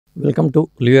Welcome to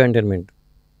Leo entertainment.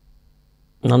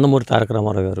 Nandamuri Taraka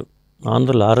Ramarao గారు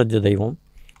ఆంధ్రుల ఆరాధ్య దైవం.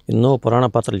 ఎన్నో పురాణ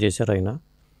పాత్రలు చేశారు ఆయన.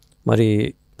 మరి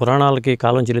పురాణాలకి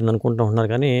కాలం చెల్లింది అనుకుంటూ ఉంటున్నారు,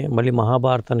 కానీ మళ్ళీ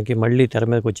మహాభారతానికి మళ్ళీ తెర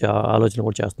మీదకి వచ్చే ఆలోచన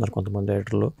కూడా చేస్తున్నారు కొంతమంది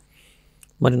డైరెక్టర్లు.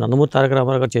 మరి నందమూరి తారక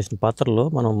రామారావు గారు చేసిన పాత్రల్లో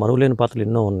మనం మరువలేని పాత్రలు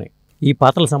ఎన్నో ఉన్నాయి. ఈ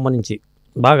పాత్రలకు సంబంధించి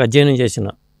బాగా అధ్యయనం చేసిన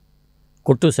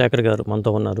కొట్టు శేఖర్ గారు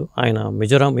మనతో ఉన్నారు. ఆయన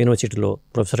మిజోరాం యూనివర్సిటీలో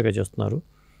ప్రొఫెసర్గా చేస్తున్నారు.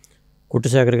 కొట్టు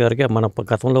శేఖర్ గారికి మన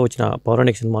గతంలో వచ్చిన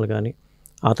పౌరాణిక సినిమాలు కానీ,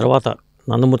 ఆ తర్వాత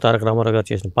నందమూరి తారక రామారావు గారు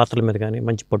చేసిన పాత్రల మీద కానీ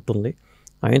మంచి పట్టు ఉంది.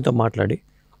 ఆయనతో మాట్లాడి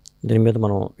దీని మీద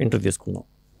మనం ఇంటర్వ్యూ తీసుకుందాం.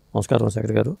 నమస్కారం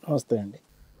శేఖర్ గారు. నమస్తే అండి.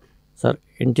 సార్,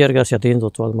 ఎన్టీఆర్ గారి శతజయంతి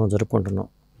ఉత్సవాలు మనం జరుపుకుంటున్నాం.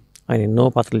 ఆయన ఎన్నో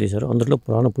పాత్రలు చేశారు, అందులో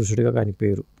పురాణ పురుషుడిగా ఆయన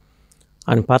పేరు.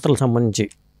 ఆయన పాత్రలకు సంబంధించి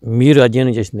మీరు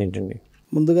అధ్యయనం చేసింది ఏంటండి?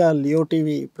 ముందుగా లియో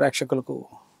టీవీ ప్రేక్షకులకు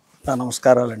నా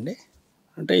నమస్కారాలండి.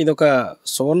 అంటే ఇది ఒక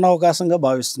సువర్ణ అవకాశంగా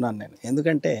భావిస్తున్నాను నేను.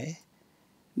 ఎందుకంటే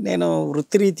నేను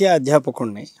వృత్తిరీత్యా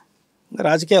అధ్యాపకుడిని.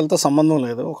 రాజకీయాలతో సంబంధం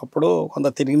లేదు. ఒకప్పుడు కొంత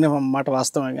తిరిగిన మాట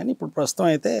వాస్తవమే, కానీ ఇప్పుడు ప్రస్తుతం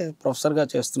అయితే ప్రొఫెసర్గా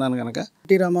చేస్తున్నాను కనుక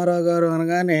ఎన్టీ రామారావు గారు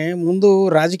అనగానే ముందు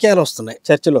రాజకీయాలు వస్తున్నాయి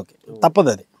చర్చలోకి.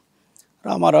 తప్పదు అది.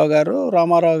 రామారావు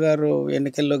గారు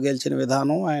ఎన్నికల్లో గెలిచిన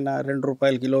విధానం, ఆయన 2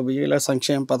 రూపాయల కిలో బియ్యం, ఇలా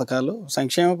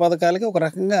సంక్షేమ పథకాలకి ఒక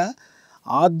రకంగా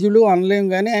ఆద్యులు అనలేం,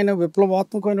 కానీ ఆయన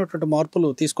విప్లవాత్మకమైనటువంటి మార్పులు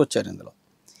తీసుకొచ్చారు ఇందులో.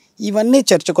 ఇవన్నీ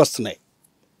చర్చకు వస్తున్నాయి.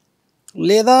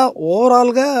 లేదా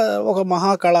ఓవరాల్గా ఒక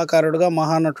మహాకళాకారుడిగా,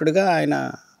 మహానటుడిగా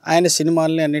ఆయన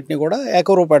సినిమాలని అన్నింటినీ కూడా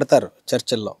ఏకరూప పెడతారు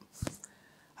చర్చల్లో.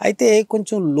 అయితే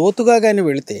కొంచెం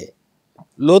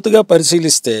లోతుగా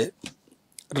పరిశీలిస్తే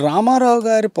రామారావు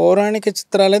గారి పౌరాణిక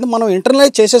చిత్రాలు అయితే మనం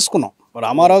ఇంటర్నలైజ్ చేసేసుకున్నాం.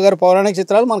 రామారావు గారి పౌరాణిక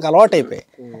చిత్రాలు మనకు అలవాటైపోయాయి.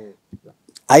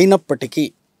 అయినప్పటికీ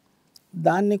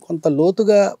దాన్ని కొంత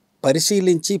లోతుగా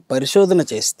పరిశీలించి పరిశోధన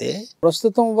చేస్తే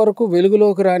ప్రస్తుతం వరకు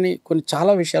వెలుగులోకి రాని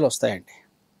చాలా విషయాలు వస్తాయండి.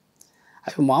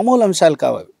 అవి మామూలు అంశాలు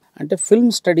కావు. అంటే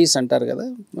ఫిల్మ్ స్టడీస్ అంటారు కదా,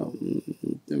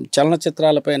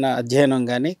 చలనచిత్రాలపైన అధ్యయనం,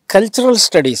 కానీ కల్చరల్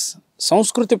స్టడీస్,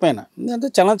 సంస్కృతి పైన. అంటే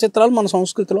చలనచిత్రాలు మన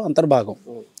సంస్కృతిలో అంతర్భాగం.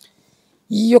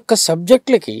 ఈ యొక్క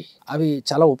సబ్జెక్టులకి అవి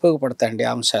చాలా ఉపయోగపడతాయండి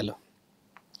ఆ అంశాలు.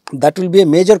 That will be a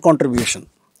major contribution.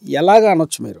 ఎలాగా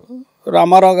అనొచ్చు మీరు,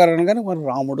 రామారావు గారు అనగానే మరి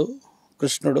రాముడు,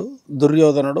 కృష్ణుడు,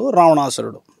 దుర్యోధనుడు,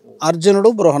 రావణాసురుడు,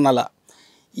 అర్జునుడు, బృహన్నల,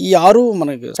 ఈ 6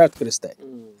 మనకి సత్కరిస్తాయి.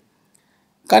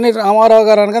 కానీ రామారావు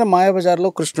గారు అనగానే మాయాబజార్లో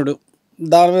కృష్ణుడు,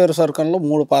 దానవేరు సరుకంలో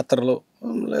 3 పాత్రలు,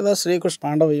 లేదా శ్రీకృష్ణ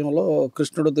పాండవయంలో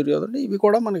కృష్ణుడు, దుర్యోధనుడు, ఇవి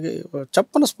కూడా మనకి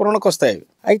చెప్పని స్ఫురణకు వస్తాయి.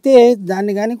 అయితే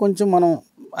దాన్ని కానీ కొంచెం మనం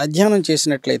అధ్యయనం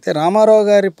చేసినట్లయితే రామారావు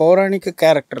గారి పౌరాణిక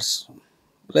క్యారెక్టర్స్,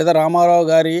 లేదా రామారావు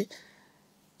గారి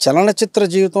చలనచిత్ర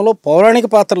జీవితంలో పౌరాణిక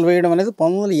పాత్రలు వేయడం అనేది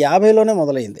 1950లోనే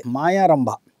మొదలైంది. మాయారంభ,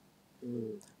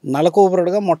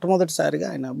 నలకూబరుడుగా మొట్టమొదటిసారిగా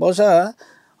ఆయన, బహుశా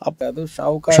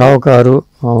షావుకారు,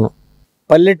 అవును,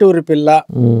 పల్లెటూరి పిల్ల,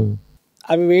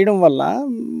 అవి వేయడం వల్ల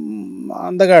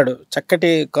అందగాడు,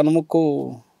 చక్కటి కనుముక్కు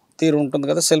తీరు ఉంటుంది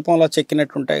కదా, శిల్పంలో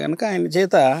చెక్కినట్టు ఉంటాయి కనుక ఆయన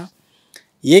చేత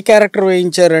ఏ క్యారెక్టర్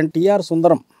వేయించారంటే టిఆర్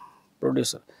సుందరం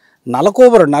ప్రొడ్యూసర్.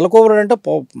 నలకూబరుడు అంటే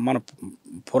మన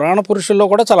పురాణ పురుషుల్లో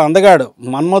కూడా చాలా అందగాడు.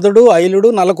 మన్మధుడు, ఐలుడు,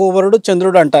 నలకూబరుడు,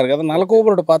 చంద్రుడు అంటారు కదా,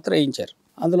 నలకూబరుడు పాత్ర వేయించారు.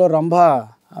 అందులో రంభ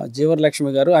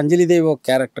జీవరలక్ష్మి గారు, అంజలిదేవి ఒక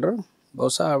క్యారెక్టర్,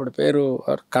 బహుశా ఆవిడ పేరు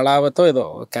కళావతో ఏదో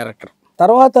క్యారెక్టర్.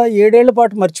 తర్వాత 7 ఏళ్ల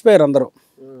పాటు మర్చిపోయారు అందరూ.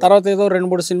 తర్వాత ఏదో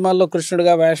 2-3 సినిమాల్లో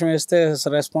కృష్ణుడిగా వేషం వేస్తే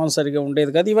రెస్పాన్స్ సరిగా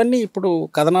ఉండేది కాదు. ఇవన్నీ ఇప్పుడు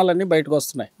కథనాలన్నీ బయటకు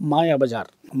వస్తున్నాయి.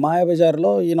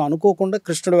 మాయాబజార్లో ఈయన అనుకోకుండా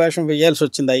కృష్ణుడి వేషం వేయాల్సి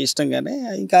వచ్చింది ఇష్టంగానే.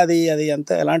 ఇంకా అది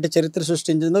ఎలాంటి చరిత్ర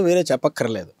సృష్టించిందో వేరే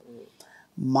చెప్పక్కర్లేదు.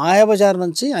 మాయాబజార్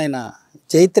నుంచి ఆయన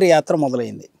చైత్ర యాత్ర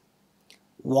మొదలైంది.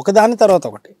 ఒకదాని తర్వాత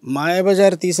ఒకటి.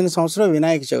 మాయాబజార్ తీసిన సంవత్సరం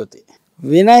వినాయక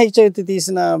చవితి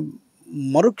తీసిన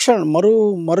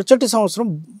మరుచటి సంవత్సరం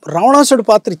రావణాసురుడు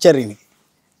పాత్ర ఇచ్చారు ఈయనకి.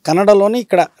 కన్నడలోని,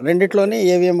 ఇక్కడ రెండిట్లోని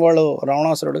ఏవిఎం వాళ్ళు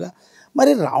రావణాసురుడుగా.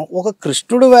 మరి ఒక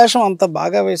కృష్ణుడు వేషం అంత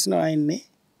బాగా వేసిన ఆయన్ని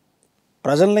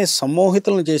ప్రజల్ని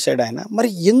సమ్మోహితులను చేశాడు ఆయన. మరి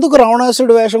ఎందుకు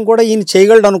రావణాసురుడు వేషం కూడా ఈయన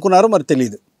చేయగలడు అనుకున్నారో మరి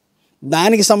తెలియదు.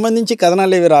 దానికి సంబంధించి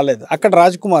కథనాలు ఏవి రాలేదు. అక్కడ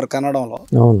రాజ్కుమార్ కన్నడంలో,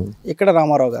 ఇక్కడ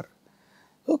రామారావు గారు.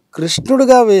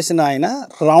 కృష్ణుడిగా వేసిన ఆయన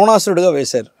రావణాసురుడుగా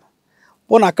వేశారు.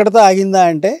 పోనీ అక్కడితో ఆగిందా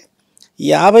అంటే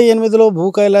 58లో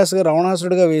భూకైలాసగా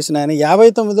రావణాసురుడిగా వేసిన ఆయన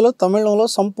 59లో తమిళంలో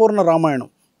సంపూర్ణ రామాయణం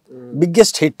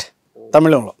బిగ్గెస్ట్ హిట్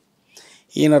తమిళంలో.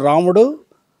 ఈయన రాముడు,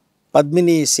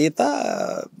 పద్మిని సీత,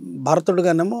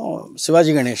 భరతుడుగానేమో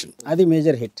శివాజీ గణేషన్, అది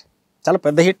మేజర్ హిట్, చాలా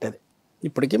పెద్ద హిట్ అది.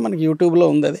 ఇప్పటికీ మనకి యూట్యూబ్లో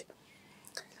ఉంది అది.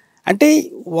 అంటే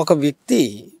ఒక వ్యక్తి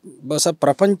బహుశా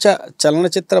ప్రపంచ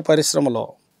చలనచిత్ర పరిశ్రమలో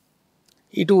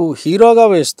ఇటు హీరోగా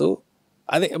వేస్తూ,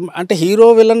 అదే అంటే హీరో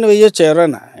విలన్ వేయొచ్చు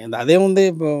ఎవరైనా, అదేముంది,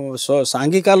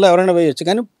 సాంఘికాల్లో ఎవరైనా వేయొచ్చు.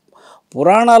 కానీ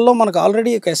పురాణాల్లో మనకు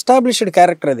ఆల్రెడీ ఒక ఎస్టాబ్లిష్డ్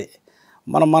క్యారెక్టర్ అది.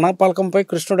 మన పలకంపై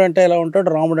కృష్ణుడు అంటే ఇలా ఉంటాడు,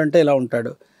 రాముడు అంటే ఇలా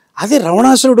ఉంటాడు. అదే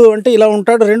రావణాసురుడు అంటే ఇలా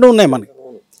ఉంటాడు, రెండు ఉన్నాయి మనకి.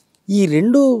 ఈ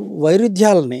రెండు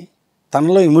వైరుధ్యాలని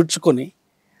తనలో ఇముడ్చుకొని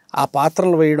ఆ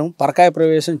పాత్రలు వేయడం, పరకాయ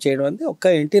ప్రవేశం చేయడం అనేది ఒక్క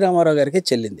ఎన్టీ రామారావు గారికి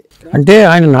చెల్లింది. అంటే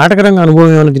ఆయన నాటకరంగ అనుభవం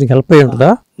ఏమైనా దీనికి హెల్ప్ అయ్యి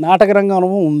ఉంటుందా? నాటకరంగ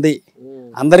అనుభవం ఉంది,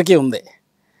 అందరికీ ఉంది.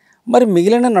 మరి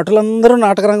మిగిలిన నటులందరూ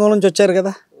నాటకరంగం నుంచి వచ్చారు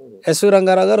కదా. ఎస్వి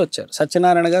రంగారావు గారు వచ్చారు,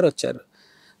 సత్యనారాయణ గారు వచ్చారు,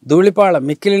 ధూళిపాళ,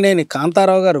 మిక్కిలినేని,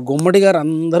 కాంతారావు గారు, గుమ్మడి గారు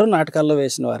అందరూ నాటకాల్లో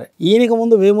వేసిన వారే. ఈయనకి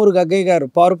ముందు వేమూరు గగ్గయ్య గారు,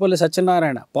 పారుపల్లి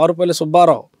సత్యనారాయణ, పారుపల్లి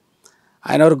సుబ్బారావు,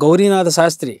 ఆయన ఎవరు గౌరీనాథ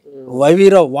శాస్త్రి,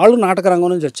 వైవీరావు, వాళ్ళు నాటక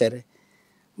రంగం నుంచి వచ్చారు.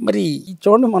 మరి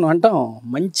చూడండి, మనం అంటాం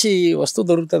మంచి వస్తువు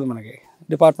దొరుకుతుంది మనకి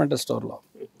డిపార్ట్మెంటల్ స్టోర్లో,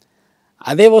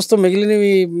 అదే వస్తువు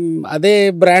మిగిలినవి, అదే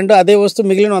బ్రాండ్, అదే వస్తువు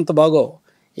మిగిలిన అంత బాగో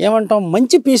ఏమంటాం,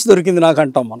 మంచి పీస్ దొరికింది నాకు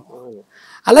అంటాం మనం.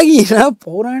 అలాగే ఈయన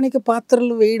పౌరాణిక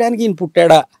పాత్రలు వేయడానికి ఈయన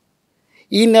పుట్టాడా,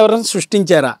 ఈయన ఎవరైనా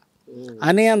సృష్టించారా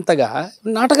అనే అంతగా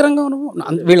నాటకరంగం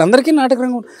వీళ్ళందరికీ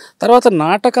నాటకరంగం. తర్వాత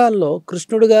నాటకాల్లో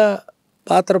కృష్ణుడిగా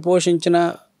పాత్ర పోషించిన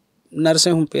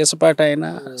నరసింహం పేసపాట అయిన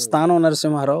స్థానం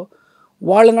నరసింహారావు,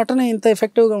 వాళ్ళ నటన ఇంత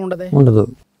ఎఫెక్టివ్గా ఉండదు.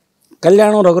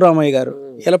 కళ్యాణం రఘురామయ్య గారు,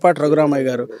 ఈలపాటి రఘురామయ్య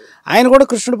గారు, ఆయన కూడా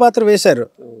కృష్ణుడి పాత్ర వేశారు.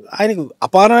 ఆయనకు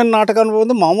అపారమైన నాటకం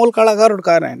ఉంది, మామూలు కళాకారుడు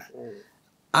కాదు ఆయన.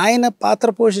 ఆయన పాత్ర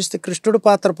పోషిస్తే కృష్ణుడి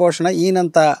పాత్ర పోషణ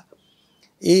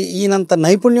ఈయనంత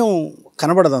నైపుణ్యం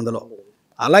కనబడదు అందులో.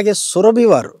 అలాగే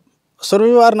సురభివారు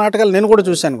నాటకాలు నేను కూడా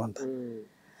చూశాను కొంత.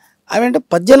 అవి అంటే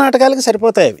పద్య నాటకాలకి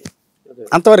సరిపోతాయి అవి,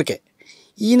 అంతవరకే.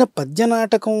 ఈయన పద్య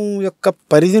నాటకం యొక్క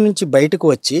పరిధి నుంచి బయటకు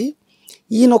వచ్చి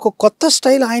ఈయన ఒక కొత్త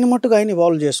స్టైల్ ఆయన మట్టుకు ఆయన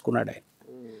ఇవాల్వ్ చేసుకున్నాడు ఆయన.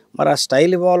 మరి ఆ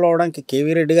స్టైల్ ఇవాల్వ్ అవడానికి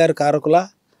కేవీ రెడ్డి గారు కారకుల,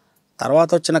 తర్వాత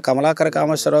వచ్చిన కమలాకర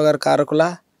కామేశ్వరరావు గారు కారకుల,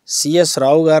 సిఎస్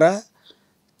రావు గారా,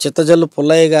 చిత్తజల్లు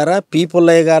పుల్లయ్య గారా, పి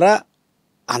పుల్లయ్య గారా,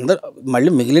 అందరు మళ్ళీ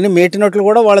మిగిలిన మేటినట్లు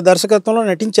కూడా వాళ్ళ దర్శకత్వంలో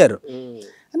నటించారు.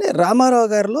 అంటే రామారావు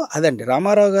గారిలో అదండి,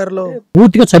 రామారావు గారిలో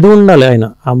పూర్తిగా చదివి ఉండాలి ఆయన.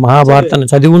 ఆ మహాభారతాన్ని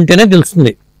చదివి ఉంటేనే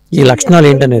తెలుస్తుంది ఈ లక్షణాలు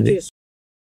ఏంటనేది.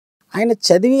 ఆయన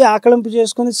చదివి ఆకలింపు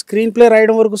చేసుకుని స్క్రీన్ ప్లే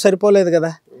రాయడం వరకు సరిపోలేదు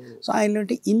కదా. సో ఆయన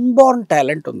ఇన్బార్న్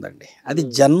టాలెంట్ ఉందండి, అది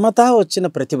జన్మతా వచ్చిన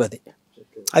ప్రతిభది,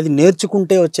 అది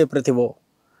నేర్చుకుంటే వచ్చే ప్రతిభ.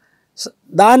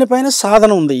 దానిపైన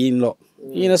సాధన ఉంది ఈయనలో.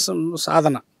 ఈయన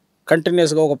సాధన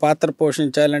కంటిన్యూస్గా ఒక పాత్ర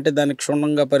పోషించాలంటే దాన్ని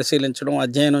క్షుణ్ణంగా పరిశీలించడం,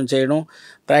 అధ్యయనం చేయడం,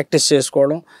 ప్రాక్టీస్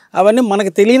చేసుకోవడం, అవన్నీ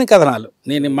మనకు తెలియని కథనాలు.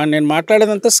 నేను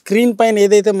మాట్లాడేదంతా స్క్రీన్ పైన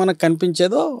ఏదైతే మనకు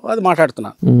కనిపించేదో అది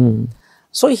మాట్లాడుతున్నాను.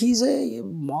 సో హీజ్ ఏ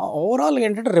ఓవరాల్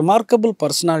ఏంటంటే రిమార్కబుల్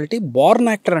పర్సనాలిటీ, బార్న్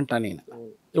యాక్టర్ అంటా నేను.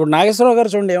 ఇప్పుడు నాగేశ్వరరావు గారు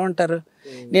చూడండి ఏమంటారు,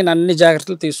 నేను అన్ని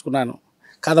జాగ్రత్తలు తీసుకున్నాను,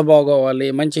 కథ బాగోవాలి,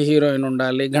 మంచి హీరోయిన్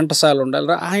ఉండాలి, ఘంటసాల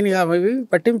ఉండాలి, ఆయన అవి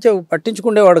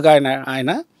పట్టించుకునేవాడు ఆయన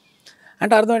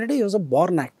అంటే అర్థం ఏంటంటే ఈ was a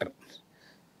born actor.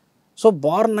 So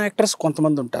born actors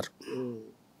కొంతమంది ఉంటారు,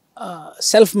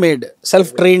 సెల్ఫ్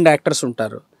ట్రైన్డ్ యాక్టర్స్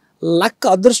ఉంటారు. లక్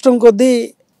అదృష్టం కొద్దీ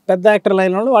పెద్ద యాక్టర్లు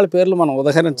అయిన వాళ్ళు వాళ్ళ పేర్లు మనం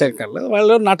ఉదహరించగలదు.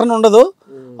 వాళ్ళు నటన ఉండదు,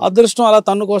 అదృష్టం అలా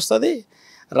తన్నుకు వస్తుంది.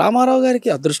 రామారావు గారికి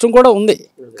అదృష్టం కూడా ఉంది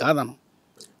కాదను,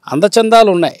 అందచందాలు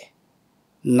ఉన్నాయి,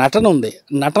 నటన ఉంది.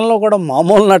 నటనలో కూడా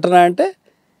మామూలు నటన అంటే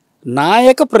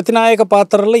ప్రతినాయక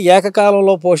పాత్రలు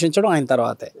ఏకకాలంలో పోషించడం ఆయన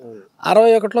తర్వాతే.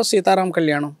 61లో సీతారాం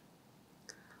కళ్యాణం,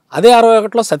 అదే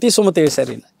 61లో సతీ సుమతి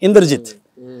వేశారు ఈయన, ఇంద్రజిత్.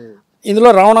 ఇందులో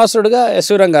రావణాసురుడుగా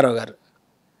ఎస్వి రంగారావు గారు,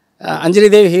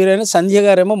 అంజలిదేవి హీరోయిన్, సంధ్య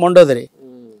గారేమో మండోదరి.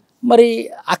 మరి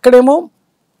అక్కడేమో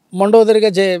మండోదరిగా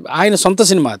ఆయన సొంత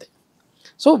సినిమా అది.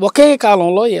 సో ఒకే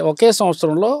కాలంలో ఒకే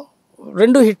సంవత్సరంలో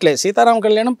 2 హిట్లే. సీతారామ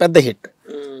కళ్యాణం పెద్ద హిట్.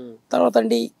 తర్వాత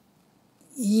అండి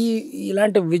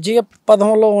ఇలాంటి విజయ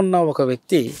పదంలో ఉన్న ఒక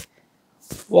వ్యక్తి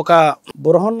ఒక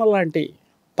బృహన్న లాంటి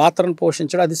పాత్రను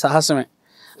పోషించడం అది సాహసమే.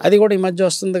 అది కూడా ఈ మధ్య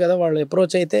వస్తుంది కదా, వాళ్ళు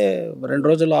అప్రోచ్ అయితే 2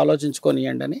 రోజుల్లో ఆలోచించుకొని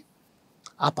ఇవ్వండి అని.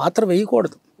 ఆ పాత్ర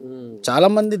వేయకూడదు.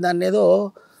 చాలామంది దాన్ని ఏదో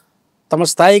తమ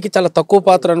స్థాయికి చాలా తక్కువ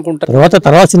పాత్ర అనుకుంటారు.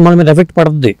 తర్వాత సినిమాల మీద ఎఫెక్ట్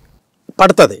పడుతుంది,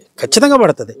 ఖచ్చితంగా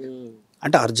పడుతుంది.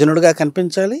 అంటే అర్జునుడిగా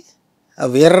కనిపించాలి, ఆ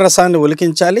వీరరసాన్ని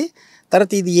ఒలికించాలి.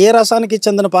 తర్వాత ఇది ఏ రసానికి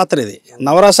చెందిన పాత్ర, ఇది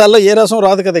నవరసాల్లో ఏ రసం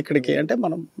రాదు కదా ఇక్కడికి. అంటే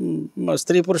మనం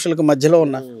స్త్రీ పురుషులకు మధ్యలో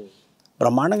ఉన్న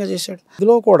బ్రహ్మాండంగా చేశాడు.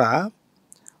 ఇందులో కూడా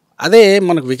అదే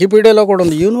మనకు వికీపీడియాలో కూడా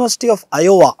ఉంది, యూనివర్సిటీ ఆఫ్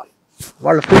అయోవా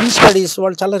వాళ్ళు ఫిల్మ్ స్టడీస్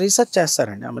వాళ్ళు చాలా రీసెర్చ్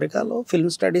చేస్తారండి. అమెరికాలో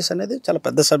ఫిల్మ్ స్టడీస్ అనేది చాలా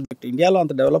పెద్ద సబ్జెక్ట్. ఇండియాలో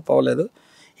అంత డెవలప్ అవ్వలేదు.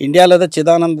 ఇండియాలో ఏదో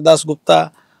చిదానంద దాస్ గుప్తా,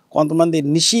 కొంతమంది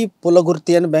నిషి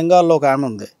పులగుర్తి అని బెంగాల్లో ఒక ఆమె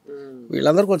ఉంది,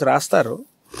 వీళ్ళందరూ కొంచెం రాస్తారు.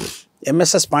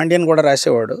 ఎంఎస్ఎస్ పాండ్యన్ కూడా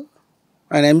రాసేవాడు.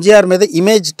 ఆయన ఎంజీఆర్ మీద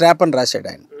ఇమేజ్ ట్రాప్ అని రాశాడు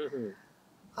ఆయన.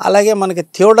 అలాగే మనకి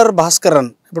థియోడర్ భాస్కరన్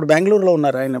ఇప్పుడు బెంగళూరులో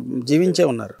ఉన్నారు, ఆయన జీవించే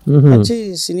ఉన్నారు, మంచి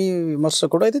సినీ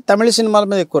విమర్శకుడు. అయితే తమిళ సినిమాల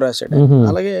మీద ఎక్కువ రాశాడు.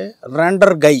 అలాగే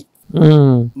రాండర్ గై,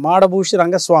 మాడభూషి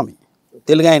రంగస్వామి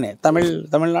తెలుగు ఆయనే,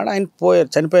 తమిళనాడు, ఆయన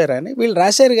చనిపోయారు ఆయన. వీళ్ళు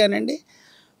రాశారు కానివ్వండి,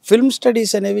 ఫిల్మ్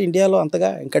స్టడీస్ అనేవి ఇండియాలో అంతగా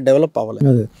ఇంకా డెవలప్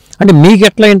అవ్వలేదు. అంటే మీకు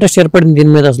ఎట్లా ఇంట్రెస్ట్ ఏర్పడింది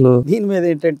దీని మీద? అసలు దీని మీద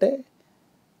ఏంటంటే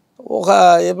ఒక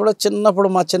ఎప్పుడో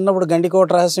మా చిన్నప్పుడు గండికోట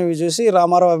రహస్యం ఇవి చూసి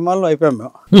రామారావు అభిమానులు అయిపోయాం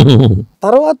మేము.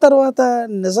 తర్వాత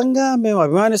నిజంగా మేము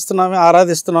అభిమానిస్తున్నామే,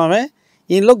 ఆరాధిస్తున్నామే,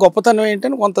 ఈయనలో గొప్పతనం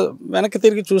ఏంటని కొంత వెనక్కి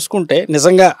తిరిగి చూసుకుంటే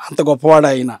నిజంగా అంత గొప్పవాడు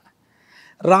అయినా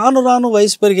రాను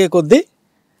వయసు పెరిగే కొద్దీ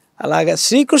అలాగా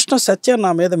శ్రీకృష్ణ సత్యం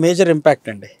నా మీద మేజర్ ఇంపాక్ట్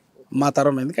అండి మా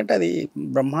తరం. ఎందుకంటే అది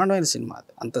బ్రహ్మాండమైన సినిమా,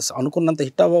 అది అంత అనుకున్నంత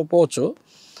హిట్ అవ్వకపోవచ్చు.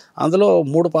 అందులో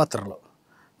 3 పాత్రలు,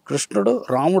 కృష్ణుడు,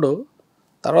 రాముడు,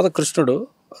 తర్వాత కృష్ణుడు,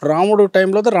 రాముడు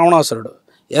టైంలో రావణాసురుడు.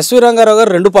 ఎస్వి రంగారావు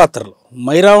గారు 2 పాత్రలు,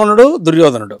 మైరావణుడు,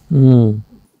 దుర్యోధనుడు.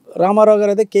 రామారావు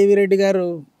గారు అయితే కేవీ రెడ్డి గారు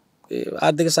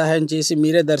ఆర్థిక సహాయం చేసి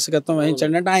మీరే దర్శకత్వం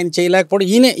వహించండి అంటే ఆయన చేయలేకపోవడం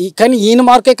కానీ ఈయన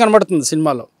మార్కే కనబడుతుంది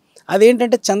సినిమాలో.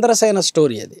 అదేంటంటే చంద్రసేన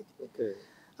స్టోరీ అది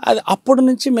అప్పటి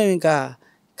నుంచి మేము ఇంకా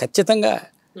ఖచ్చితంగా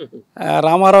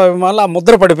రామారావు అభిమానులు ఆ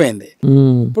ముద్ర పడిపోయింది.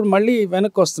 ఇప్పుడు మళ్ళీ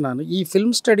వెనక్కి వస్తున్నాను. ఈ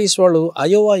ఫిల్మ్ స్టడీస్ వాళ్ళు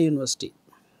అయోవా యూనివర్సిటీ,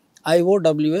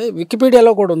 IOWA,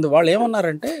 వికీపీడియాలో కూడా ఉంది. వాళ్ళు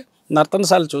ఏమన్నారంటే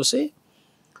నర్తనశాల చూసి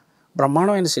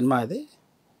బ్రహ్మాండమైన సినిమా అది,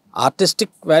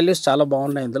 ఆర్టిస్టిక్ వాల్యూస్ చాలా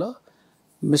బాగున్నాయి ఇందులో.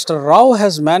 Mister Rao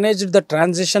has managed the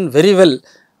transition very well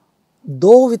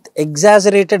though with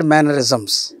exaggerated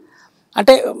mannerisms.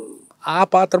 అంటే ఆ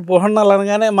పాత్ర బృహన్నలు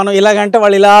అనగానే మనం ఇలాగంటే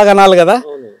వాళ్ళు ఇలాగనాలి కదా,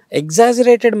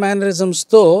 exaggerated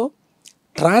మేనరిజమ్స్తో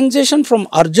transition from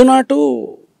Arjuna to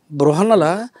Brihannala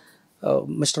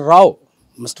mister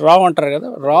Rao అంటారు కదా,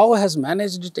 Rao has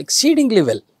managed it exceedingly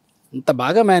well. ఇంత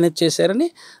బాగా మేనేజ్ చేశారని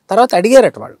తర్వాత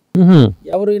అడిగారట వాళ్ళు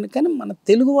ఎవరు, కానీ మన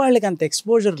తెలుగు వాళ్ళకి అంత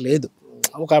ఎక్స్పోజర్ లేదు.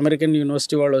 ఒక అమెరికన్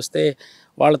యూనివర్సిటీ వాళ్ళు వస్తే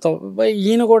వాళ్ళతో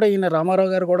ఈయన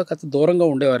రామారావు గారు కూడా కాస్త దూరంగా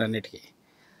ఉండేవారు అన్నిటికీ.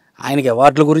 ఆయనకి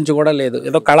అవార్డుల గురించి కూడా లేదు,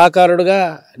 ఏదో కళాకారుడుగా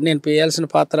నేను వేయాల్సిన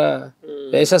పాత్ర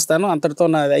వేసేస్తాను అంతటితో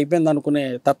నాది అయిపోయింది అనుకునే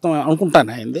తత్వం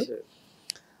అనుకుంటాను ఆయనది.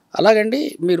 అలాగండి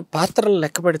మీరు పాత్రలు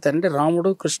లెక్క పెడతారంటే రాముడు,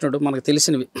 కృష్ణుడు మనకు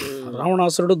తెలిసినవి,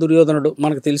 రావణాసురుడు, దుర్యోధనుడు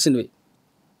మనకు తెలిసినవి,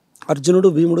 అర్జునుడు,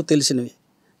 భీముడు తెలిసినవి,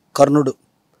 కర్ణుడు,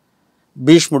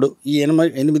 భీష్ముడు, ఈ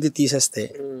 8 తీసేస్తే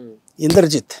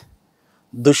ఇంద్రజిత్,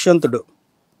 దుష్యంతుడు,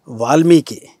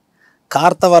 వాల్మీకి,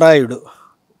 కార్తవరాయుడు,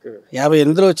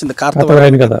 58లో వచ్చింది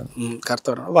కార్తవరాయుడు కదా,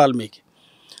 కార్తవరాయుడు, వాల్మీకి,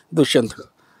 దుష్యంతుడు.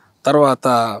 తర్వాత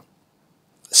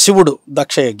శివుడు,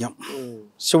 దక్షయజ్ఞం,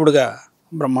 శివుడుగా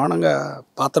బ్రహ్మాండంగా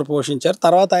పాత్ర పోషించారు.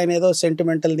 తర్వాత ఆయన ఏదో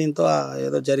సెంటిమెంటల్ దీంతో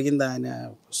ఏదో జరిగింది, ఆయన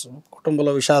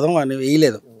కుటుంబంలో విషాదం ఆయన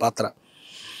వేయలేదు పాత్ర.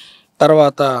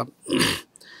 తర్వాత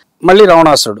మళ్ళీ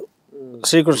రావణాసురుడు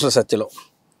శ్రీకృష్ణ సత్యలో,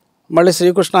 మళ్ళీ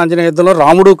శ్రీకృష్ణ ఆంజనేయ యుద్ధంలో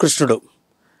రాముడు, కృష్ణుడు,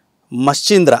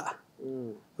 మశ్చీంద్ర,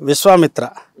 విశ్వామిత్ర,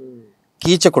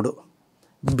 కీచకుడు,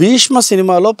 భీష్మ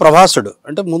సినిమాలో ప్రభాసుడు,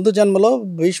 అంటే ముందు జన్మలో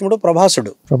భీష్ముడు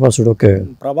ప్రభాసుడు. ఓకే,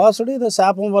 ప్రభాసుడు ఏదో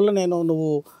శాపం వల్ల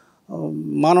నువ్వు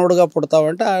మానవుడుగా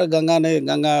పుడతావంటే గంగానది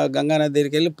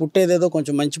దగ్గరికి వెళ్ళి పుట్టేదేదో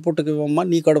కొంచెం మంచి పుట్టుకు ఇవ్వమ్మా,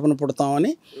 నీ కడుపున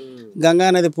పుడతామని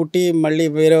గంగానది పుట్టి మళ్ళీ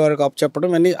వేరే వారికి అప్పు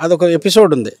చెప్పడం అని అదొక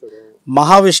ఎపిసోడ్ ఉంది.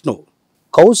 మహావిష్ణువు,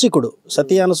 కౌశికుడు,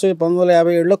 సతీ అనసూయ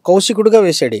 1957లో కౌశికుడుగా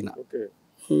వేశాడు ఈయన,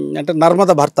 అంటే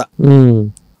నర్మద భర్త,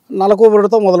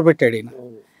 నలకూబరుడితో మొదలుపెట్టాడు ఈయన.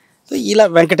 ఇలా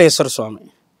వెంకటేశ్వర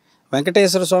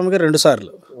స్వామిగా 2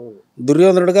 సార్లు,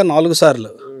 దుర్యోధనుడిగా 4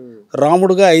 సార్లు,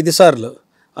 రాముడుగా 5 సార్లు,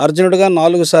 అర్జునుడిగా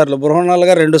 4 సార్లు,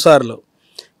 బృహన్నలుగా 2 సార్లు,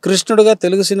 కృష్ణుడిగా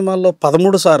తెలుగు సినిమాల్లో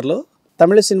 13 సార్లు,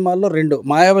 తమిళ సినిమాల్లో 2,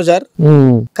 మాయాబజార్,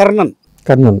 కర్ణన్.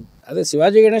 అదే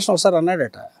శివాజీ గణేషన్ ఒకసారి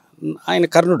అన్నాడట, ఆయన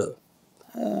కర్ణుడు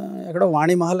ఎక్కడో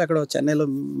వాణిమహల్ ఎక్కడో చెన్నైలో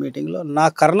మీటింగ్లో, నా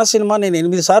కర్ణ సినిమా నేను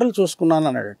 8 సార్లు చూసుకున్నాను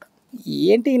అన్నాడట.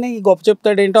 ఏంటి ఈయన ఈ గొప్ప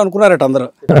చెప్తాడేంటో అనుకున్నారట అందరూ.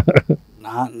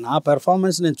 నా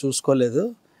పెర్ఫార్మెన్స్ నేను చూసుకోలేదు,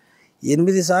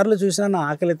 8 సార్లు చూసినా నా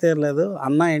ఆకలి తీరలేదు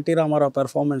అన్న ఎన్టీ రామారావు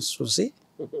పెర్ఫార్మెన్స్ చూసి.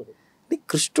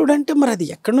 కృష్ణుడు అంటే మరి అది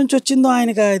ఎక్కడి నుంచి వచ్చిందో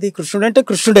ఆయనకి, అది కృష్ణుడు అంటే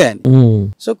కృష్ణుడే అని.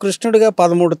 సో కృష్ణుడిగా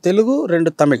 13 తెలుగు,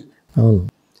 2 తమిళ్.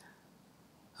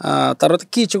 తర్వాత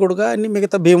కీచకుడుగా అన్ని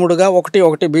మిగతా, భీముడుగా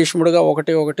 1 భీష్ముడుగా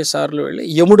 1 సార్లు వెళ్ళి,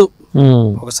 యముడు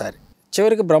ఒకసారి,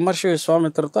 చివరికి బ్రహ్మర్షి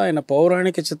విశ్వామిత్రతో ఆయన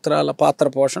పౌరాణిక చిత్రాల పాత్ర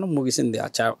పోషణ ముగిసింది ఆ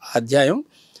అధ్యాయం.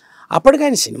 అప్పటికి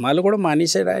ఆయన సినిమాలు కూడా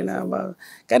మానేశాడు ఆయన.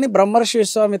 కానీ బ్రహ్మర్షి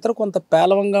విశ్వామిత్ర కొంత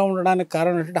పేలవంగా ఉండడానికి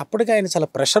కారణం ఏంటంటే అప్పటికి ఆయన చాలా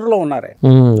ప్రెషర్లో ఉన్నారు,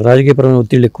 రాజకీయపరమైన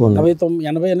ఒత్తిడి ఎక్కువ.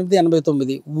 88,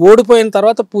 89 ఓడిపోయిన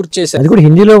తర్వాత పూర్తి చేశారు. అది కూడా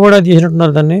హిందీలో కూడా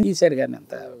తీసినట్టున్నారు, దాన్ని తీశారు కానీ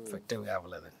అంత ఎఫెక్టివ్గా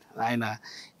అవ్వలేదండి ఆయన.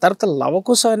 తర్వాత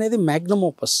లవకుశ అనేది మ్యాగ్నమ్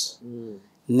ఓపస్,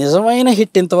 నిజమైన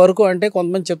హిట్ ఇంతవరకు. అంటే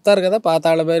కొంతమంది చెప్తారు కదా,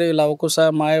 పాతాళభైరి, లవకుశ,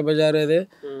 మాయాబజార్, అదే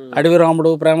అడవి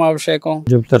రాముడు, ప్రేమాభిషేకం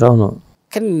చెప్తారు. అవును,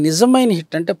 కానీ నిజమైన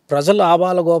హిట్ అంటే ప్రజలు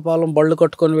ఆబాల గోపాలం బళ్ళు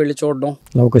కట్టుకొని వెళ్ళి చూడడం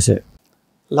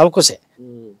లవకుశే.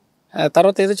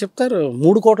 తర్వాత ఏదో చెప్తారు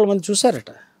 3 కోట్ల మంది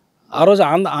చూశారట ఆ రోజు.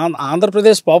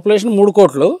 ఆంధ్రప్రదేశ్ పాపులేషన్ 3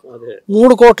 కోట్లు,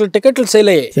 3 కోట్ల టికెట్లు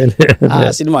సేల్ అయ్యాయి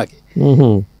ఆ సినిమాకి.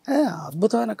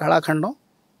 అద్భుతమైన కళాఖండం.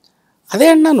 అదే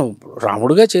అన్నాను,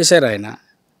 రాముడుగా చేశారు ఆయన,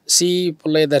 సి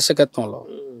పుల్లయ్య దర్శకత్వంలో.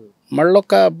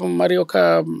 మళ్ళొక మరి ఒక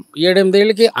 7-8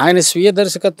 ఏళ్ళకి ఆయన స్వీయ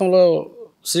దర్శకత్వంలో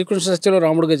శ్రీకృష్ణ సత్యలో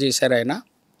రాముడిగా చేశారు ఆయన.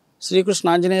 శ్రీకృష్ణ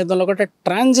ఆంజనేయ యుద్ధంలో ఒకటి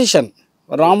ట్రాన్సిషన్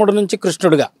రాముడి నుంచి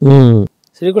కృష్ణుడిగా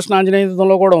శ్రీకృష్ణ ఆంజనేయ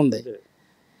యుద్ధంలో కూడా ఉంది.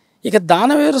 ఇక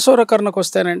దానవేర సూరకర్ణకు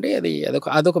వస్తేనండి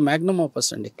అదొక మ్యాగ్నమ్ ఆపస్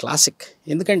అండి, క్లాసిక్.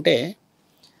 ఎందుకంటే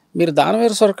మీరు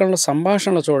దానవేర సూరకర్ణ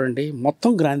సంభాషణలు చూడండి,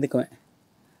 మొత్తం గ్రాంధికమే,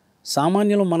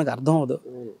 సామాన్యులు మనకు అర్థం అవ్వదు.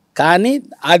 కానీ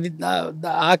అది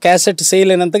ఆ క్యాసెట్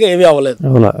సేల్ అయినంతగా ఏమీ అవ్వలేదు.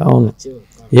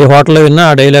 ఏ హోటల్లో విన్నా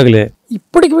ఆ డైలాగులే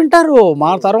ఇప్పటికి వింటారు.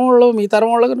 మా తరం వాళ్ళు మీ తరం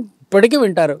వాళ్ళు ఇప్పటికీ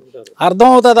వింటారు, అర్థం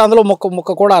అవుతుంది. అందులో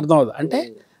ముక్క కూడా అర్థం అవుతుంది. అంటే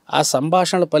ఆ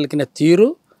సంభాషణలు పలికిన తీరు,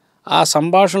 ఆ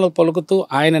సంభాషణలు పలుకుతూ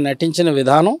ఆయన నటించిన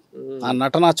విధానం, ఆ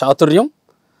నటనా చాతుర్యం.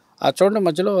 ఆ చూడండి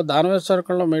మధ్యలో దానవేర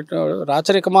సూరకర్ణలో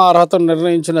రాచరికమా అర్హతను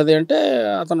నిర్ణయించినది అంటే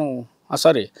అతను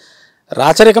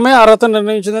రాచరికమే అర్హతను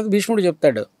నిర్ణయించినది భీష్ముడు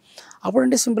చెప్తాడు.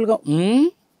 అప్పుడంటే సింపుల్గా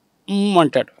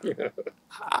అంటాడు.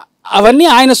 అవన్నీ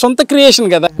ఆయన సొంత క్రియేషన్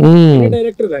కదా,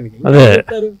 డైరెక్టర్ దానికి.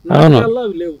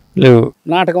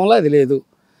 నాటకంలో అది లేదు.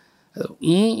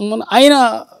 ఆయన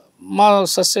మా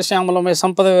సస్యశ్యామలమై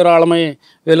సంపద విరాళమై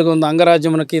వెలుగుంది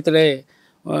అంగరాజ్యమునకి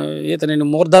ఇతనిని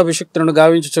మూర్ధాభిషిక్తులను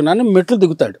గావించుచున్నాను మెట్లు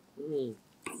దిగుతాడు.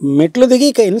 మెట్లు దిగి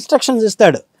ఇక ఇన్స్ట్రక్షన్స్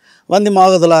ఇస్తాడు. వంది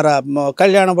మాగదులారా,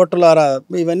 కళ్యాణ భట్టులారా,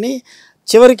 ఇవన్నీ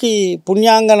చివరికి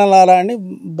పుణ్యాంగనలారా అని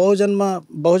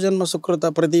బహుజన్మ సుకృత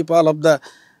ప్రదీపాలబ్ధ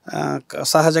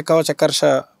సహజ కవచ కర్ష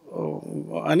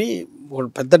అని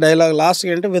పెద్ద డైలాగ్ లాస్ట్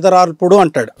అంటే విదరాల్పుడు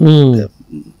అంటాడు.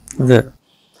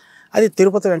 అది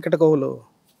తిరుపతి వెంకట కవులు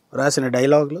రాసిన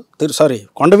డైలాగులు.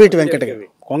 కొండవీటి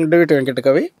వెంకట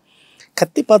కవి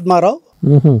కత్తి పద్మారావు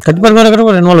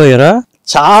ఇన్వాల్వ్ అయ్యారా?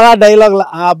 చాలా డైలాగులు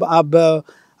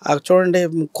చూడండి,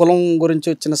 కులం గురించి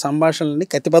వచ్చిన సంభాషణలని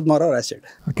కత్తి పద్మారావు రాశాడు.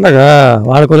 అట్లాగా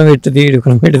వాళ్ళ కులం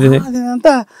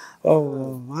అదంతా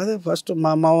అదే ఫస్ట్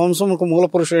మా వంశముకు మూల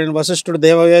పురుషుడైన వశిష్ఠుడు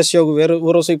దేవవ్యాస యోగు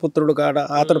ఊరసి పుత్రుడు కాడ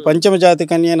అతడు పంచమ జాతి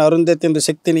కన్య అని అరుంధెత్తింది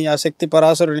శక్తిని, ఆ శక్తి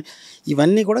పరాశరుని,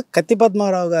 ఇవన్నీ కూడా కత్తి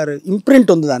పద్మారావు గారు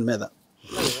ఇంప్రింట్ ఉంది దాని మీద.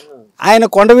 ఆయన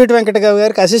కొండవీటి వెంకట కవి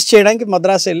గారికి అసిస్ట్ చేయడానికి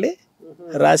మద్రాసు వెళ్ళి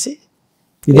రాసి,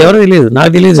 ఇది ఎవరో తెలియదు,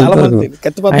 నాకు తెలియదు.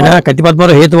 కత్తి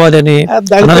పద్మారావు హేతువాది అని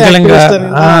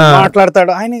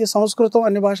మాట్లాడతాడు. ఆయనకి సంస్కృతం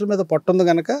అన్ని భాషల మీద పట్టుంది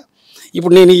కనుక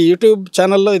ఇప్పుడు నేను ఈ యూట్యూబ్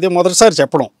ఛానల్లో ఇదే మొదటిసారి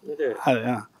చెప్పడం.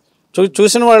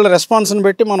 చూసిన వాళ్ళ రెస్పాన్స్ని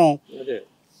బట్టి మనం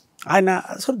ఆయన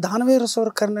అసలు దానవేర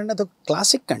సూరకర్ణ అండి అదొక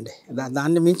క్లాసిక్ అండి.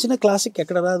 దాన్ని మించిన క్లాసిక్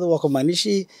ఎక్కడ రాదు. ఒక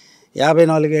మనిషి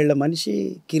 54 ఏళ్ల మనిషి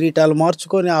కిరీటాలు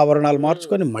మార్చుకొని ఆభరణాలు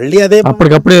మార్చుకొని మళ్ళీ అదే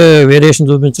అప్పటికప్పుడే వేరియేషన్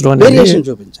చూపించారు.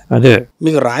 అదే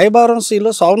మీకు రాయబారం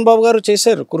సీలో సోమన్ బాబు గారు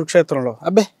చేశారు కురుక్షేత్రంలో.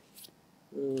 అబ్బే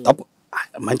తప్పు,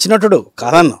 మంచి నటుడు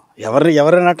కాదన్ను,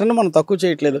 ఎవరి నటన మనం తక్కువ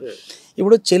చేయట్లేదు.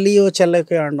 ఇప్పుడు చెల్లియో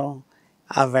చెల్లకి ఆడడం,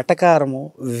 ఆ వెటకారము,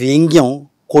 వ్యంగ్యం,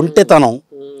 కొంటెతనం,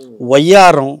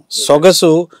 వయ్యారం,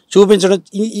 సొగసు చూపించడం,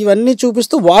 ఇవన్నీ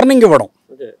చూపిస్తూ వార్నింగ్ ఇవ్వడం.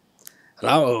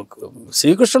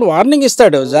 శ్రీకృష్ణుడు వార్నింగ్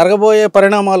ఇస్తాడు జరగబోయే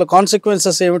పరిణామాలు,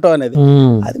 కాన్సిక్వెన్సెస్ ఏమిటో అనేది.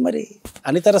 అది మరి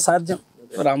అనితర సాధ్యం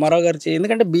రామారావు గారు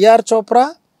ఎందుకంటే బిఆర్ చోప్రా,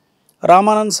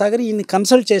 రామానంద్ సాగర్ ఈయన్ని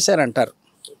కన్సల్ట్ చేశారంటారు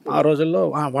ఆ రోజుల్లో.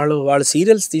 వాళ్ళు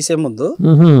సీరియల్స్ తీసే ముందు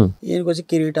ఈయనకి వచ్చి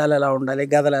కిరీటాలు ఎలా ఉండాలి,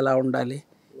 గదలు ఎలా ఉండాలి,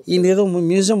 ఈయన ఏదో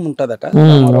మ్యూజియం ఉంటుందట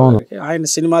ఆయన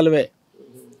సినిమాలువే.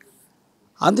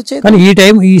 అందుచేత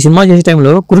ఈ సినిమా చేసే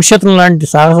టైంలో కురుక్షేత్రం లాంటి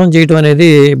సాహసం చేయడం అనేది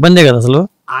ఇబ్బందే కదా అసలు.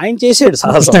 ఆయన చేసాడు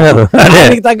సాహసం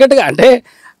ఆయనకి తగ్గట్టుగా. అంటే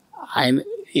ఆయన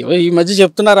ఈ మధ్య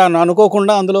చెప్తున్నారు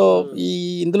అనుకోకుండా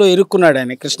ఇందులో ఇరుక్కున్నాడు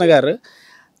ఆయన కృష్ణ గారు.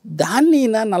 దాన్ని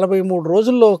 43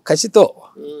 రోజుల్లో కసితో,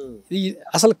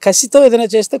 అసలు కసితో ఏదైనా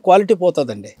చేస్తే క్వాలిటీ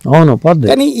పోతుందండి. అవును,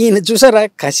 కానీ ఈయన చూసారా,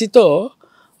 కసితో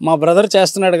మా బ్రదర్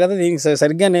చేస్తున్నాడు కదా, దీనికి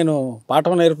సరిగ్గా నేను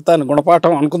పాఠం నేర్పుతాను,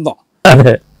 గుణపాఠం అనుకుందాం,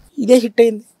 ఇదే హిట్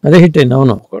అయింది.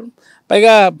 అవును.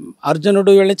 పైగా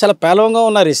అర్జునుడు వీళ్ళని చాలా పేలవంగా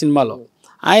ఉన్నారు ఈ సినిమాలో.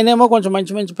 ఆయనేమో కొంచెం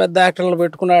మంచి పెద్ద యాక్టర్లు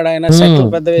పెట్టుకున్నాడు. ఆయన సెట్లు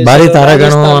పెద్ద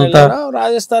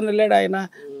రాజస్థాన్ వెళ్ళాడు ఆయన.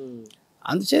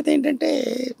 అందుచేత ఏంటంటే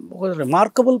ఒక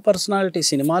రిమార్కబుల్ పర్సనాలిటీ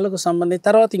సినిమాలకు సంబంధించి.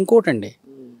 తర్వాత ఇంకోటండి,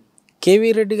 కేవీ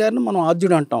రెడ్డి గారిని మనం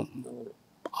ఆద్యుడు అంటాం.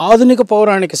 ఆధునిక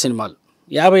పౌరాణిక సినిమాలు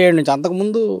 57 నుంచి,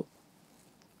 అంతకుముందు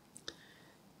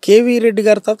కేవీ రెడ్డి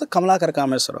గారి తర్వాత కమలాకర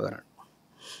కామేశ్వరరావు గారు.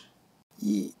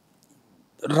 ఈ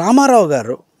రామారావు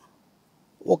గారు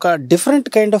ఒక డిఫరెంట్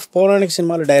కైండ్ ఆఫ్ పౌరాణిక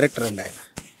సినిమాలు డైరెక్టర్ అండి ఆయన.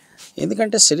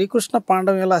 ఎందుకంటే శ్రీకృష్ణ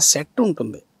పాండవ్యాల సెట్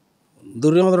ఉంటుంది,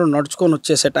 దుర్యోధనుడు నడుచుకొని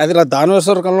వచ్చే సెట్, అది దానవేర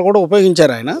సూరకర్ణలో కూడా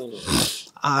ఉపయోగించారు ఆయన.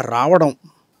 ఆ రావడం,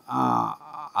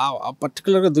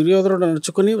 పర్టికులర్గా దుర్యోధనుడు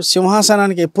నడుచుకుని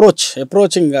సింహాసనానికి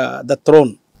అప్రోచింగ్ ద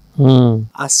థ్రోన్,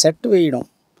 ఆ సెట్ వేయడం.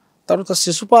 తర్వాత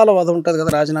శిశుపాల వధ ఉంటుంది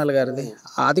కదా రాజనాల గారిది,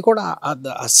 అది కూడా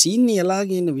ఆ సీన్ని ఎలాగ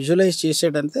విజువలైజ్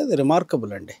చేసాడంటే అది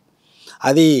రిమార్కబుల్ అండి.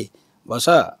 అది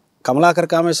బహుశా కమలాకర్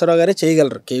కామేశ్వరరావు గారే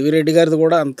చేయగలరు. కేవీ రెడ్డి గారిది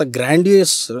కూడా అంత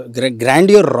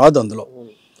గ్రాండ్యూర్ రాదు అందులో.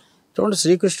 చూడండి,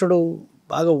 శ్రీకృష్ణుడు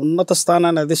బాగా ఉన్నత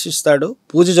స్థానాన్ని అధిష్టిస్తాడు,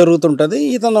 పూజ జరుగుతుంటుంది,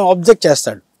 ఇతను ఆబ్జెక్ట్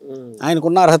చేస్తాడు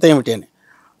ఆయనకున్న అర్హత ఏమిటి అని.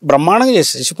 బ్రహ్మాండంగా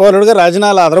చేసి శిశుపాలుడుగా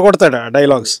రాజనాలు అదరగొడతాడు ఆ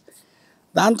డైలాగ్స్.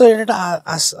 దాంతో ఏంటంటే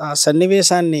ఆ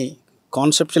సన్నివేశాన్ని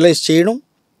కాన్సెప్చువలైజ్ చేయడం,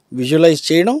 విజువలైజ్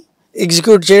చేయడం,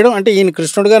 ఎగ్జిక్యూట్ చేయడం. అంటే ఈయన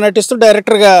కృష్ణుడిగా నటిస్తూ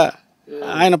డైరెక్టర్గా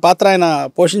ఆయన పాత్ర ఆయన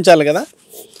పోషించాలి కదా.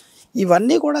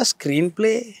 ఇవన్నీ కూడా స్క్రీన్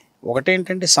ప్లే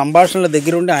ఒకటేంటంటే సంభాషణల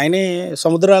దగ్గరుండి ఆయనే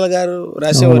సముద్రాల గారు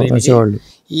రాసేవారు,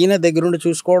 ఈయన దగ్గరుండి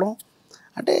చూసుకోవడం.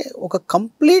 అంటే ఒక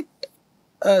కంప్లీట్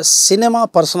సినిమా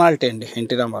పర్సనాలిటీ అండి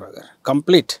ఎన్టీ రామారావు గారు,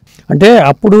 కంప్లీట్. అంటే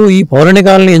అప్పుడు ఈ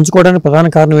పౌరాణికాలను ఎంచుకోవడానికి ప్రధాన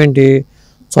కారణం ఏంటి?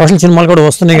 సోషల్ సినిమాలు కూడా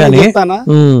వస్తున్నాయి కానీ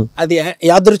అది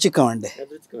యాదృచ్ఛికం అండి.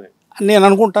 నేను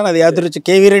అనుకుంటాను అది యాదృచ్ఛికం.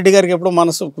 కేవీ రెడ్డి గారికి ఎప్పుడు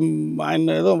మనసు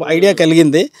ఆయన ఏదో ఐడియా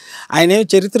కలిగింది, ఆయన ఏమి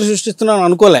చరిత్ర సృష్టిస్తున్నాను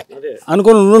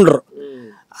అనుకొని ఉండరు.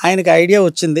 ఆయనకి ఐడియా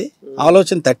వచ్చింది,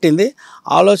 ఆలోచన తట్టింది.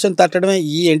 ఆలోచన తట్టడమే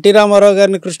ఈ ఎన్టీ రామారావు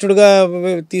గారిని కృష్ణుడిగా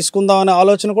తీసుకుందాం అనే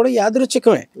ఆలోచన కూడా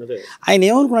యాదృచ్ఛికమే. ఆయన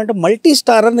ఏమనుకున్నాడంటే మల్టీ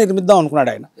స్టారర్ నిర్మిద్దాం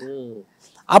అనుకున్నాడు ఆయన.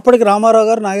 అప్పటికి రామారావు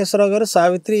గారు, నాగేశ్వరరావు గారు,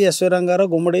 సావిత్రి, ఎస్వి రంగారావు,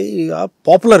 గుమ్మడి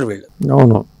పాపులర్ వీళ్ళు.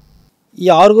 అవును, ఈ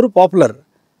 6 పాపులర్.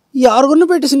 ఈ 6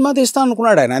 పెట్టి సినిమా తీస్తా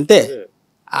అనుకున్నాడు ఆయన, అంతే.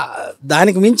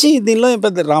 దానికి మించి దీనిలో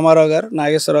పెద్ద రామారావు గారు,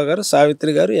 నాగేశ్వరరావు గారు,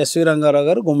 సావిత్రి గారు, ఎస్వి రంగారావు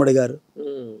గారు, గుమ్మడి గారు,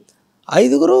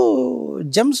 5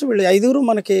 జెమ్స్ వీళ్ళు. 5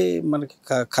 మనకి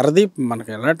కరదీప్,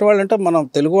 మనకి ఎలాంటి వాళ్ళు అంటే మనం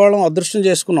తెలుగు వాళ్ళం అదృష్టం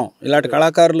చేసుకున్నాం ఇలాంటి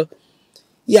కళాకారులు.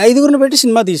 ఈ 5 పెట్టి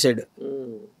సినిమా తీసాడు.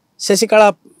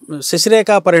 శశిరేఖ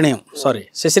పరిణయం,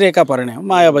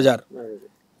 మాయాబజార్.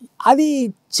 అది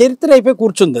చరిత్ర అయిపోయి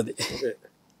కూర్చుంది.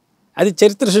 అది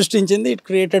చరిత్ర సృష్టించింది. It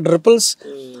created ripples.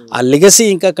 ఆ లెగసీ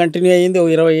ఇంకా కంటిన్యూ అయ్యింది.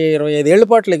 20-25 ఏళ్ల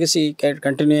పాటు లెగసీ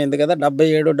కంటిన్యూ అయింది కదా.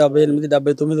 77, 78,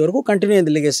 79 వరకు కంటిన్యూ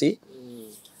అయింది లెగసీ.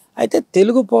 అయితే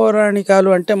తెలుగు పౌరాణికాలు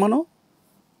అంటే మనం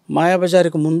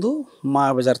మాయాబజార్కి ముందు,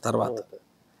 మాయాబజార్ తర్వాత.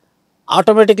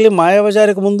 ఆటోమేటిక్లీ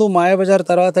మాయాబజార్కి ముందు, మాయాబజార్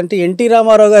తర్వాత అంటే ఎన్టీ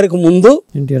రామారావు గారికి ముందు,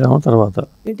 ఎన్టీ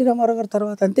రామారావు గారి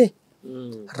తర్వాత, అంతే.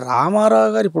 రామారావు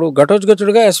గారు ఇప్పుడు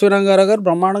ఘటోత్కచుడుగా ఎస్వి రంగారావు గారు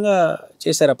బ్రహ్మాండంగా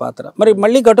చేశారు ఆ పాత్ర. మరి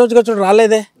మళ్ళీ ఘటోత్కచుడు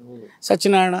రాలేదే,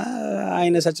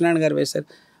 సత్యనారాయణ గారు వేశారు.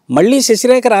 మళ్ళీ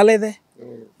శశిరేఖ రాలేదే,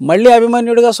 మళ్ళీ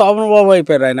అభిమన్యుడుగా శోభన్ బాబు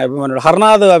అయిపోయారు ఆయన. అభిమన్యుడు,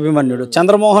 హర్నాథ్ అభిమన్యుడు,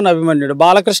 చంద్రమోహన్ అభిమన్యుడు,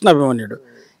 బాలకృష్ణ అభిమన్యుడు.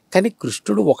 కానీ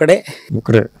కృష్ణుడు ఒకడే,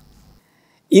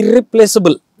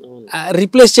 ఇర్రిప్లేసబుల్.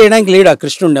 రీప్లేస్ చేయడానికి లేడు ఆ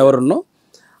కృష్ణుడిని ఎవరున్నో.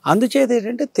 అందుచేత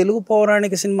ఏంటంటే తెలుగు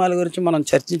పౌరాణిక సినిమాల గురించి మనం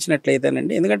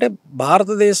చర్చించినట్లయితేనండి, ఎందుకంటే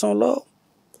భారతదేశంలో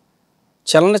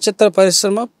చలనచిత్ర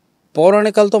పరిశ్రమ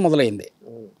పౌరాణికాలతో మొదలైంది.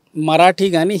 మరాఠీ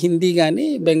కానీ, హిందీ కానీ,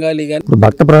 బెంగాలీ కానీ.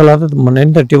 భక్త ప్రహ్లాద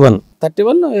 31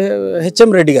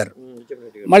 హెచ్ఎం రెడ్డి గారు.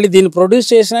 మళ్ళీ దీన్ని ప్రొడ్యూస్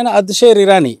చేసిన ఆయన అద్షేర్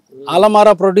ఇరానీ,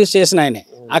 ఆలమారా ప్రొడ్యూస్ చేసిన ఆయనే.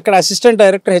 అక్కడ అసిస్టెంట్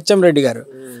డైరెక్టర్ హెచ్ఎం రెడ్డి గారు.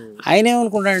 ఆయన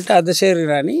ఏమనుకుంటాడంటే అద్షేర్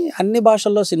ఇరానీ అన్ని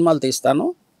భాషల్లో సినిమాలు తీస్తాను,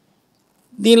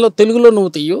 దీనిలో తెలుగులో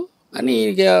నువ్వు తీయు అని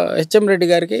హెచ్ఎం రెడ్డి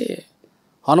గారికి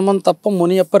హనుమంతప్ప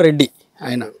మునియప్ప రెడ్డి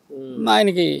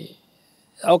ఆయనకి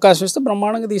అవకాశం ఇస్తే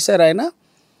బ్రహ్మాండంగా తీశారు ఆయన.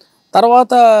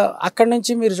 తర్వాత అక్కడి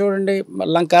నుంచి మీరు చూడండి,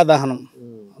 లంకా దహనం,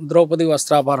 ద్రౌపది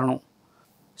వస్త్రాపహరణం,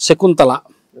 శకుంతల,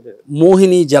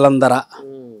 మోహిని జలంధర,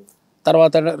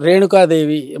 తర్వాత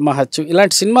రేణుకాదేవి మహత్యం,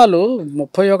 ఇలాంటి సినిమాలు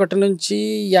 31 నుంచి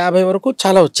 50 వరకు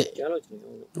చాలా వచ్చాయి.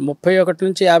 31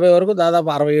 నుంచి 50 వరకు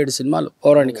దాదాపు 67 సినిమాలు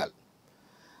పౌరాణికాలు.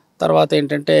 తర్వాత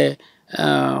ఏంటంటే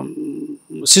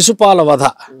శిశుపాల వధ,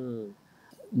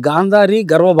 గాంధారి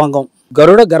గర్వభంగం,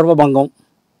 గరుడ గర్వభంగం,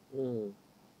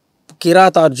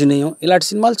 కిరాతార్జునీయం, ఇలాంటి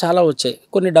సినిమాలు చాలా వచ్చాయి.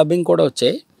 కొన్ని డబ్బింగ్ కూడా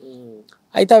వచ్చాయి.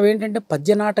 అయితే అవి ఏంటంటే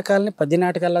పద్య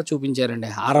నాటకాల్లా చూపించారండి.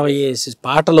 60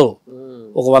 పాటలు,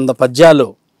 ఒక 100 పద్యాలు.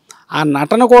 ఆ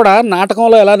నటన కూడా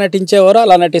నాటకంలో ఎలా నటించేవారో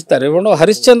అలా నటిస్తారు. ఇప్పుడు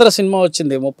హరిశ్చంద్ర సినిమా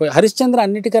వచ్చింది, 30. హరిశ్చంద్ర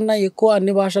అన్నిటికన్నా ఎక్కువ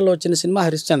అన్ని భాషల్లో వచ్చిన సినిమా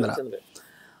హరిశ్చంద్ర.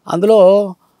 అందులో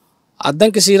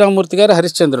అద్దంకి శ్రీరామూర్తి గారు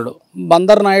హరిశ్చంద్రుడు,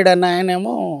 బందర్ నాయుడు అన్న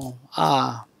ఆయనేమో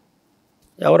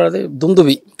ఎవరది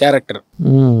దుందువి క్యారెక్టర్,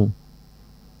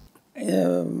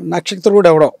 నక్షత్రుడు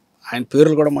ఎవడో, ఆయన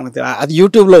పేర్లు కూడా మనకి అది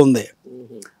యూట్యూబ్లో ఉంది.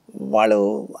 వాళ్ళు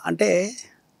అంటే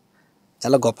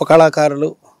చాలా గొప్ప కళాకారులు.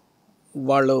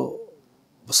 వాళ్ళు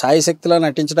సాయి శక్తిలో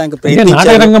నటించడానికి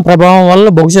ప్రయత్నించారు. ప్రభావం వల్ల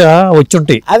బహుశా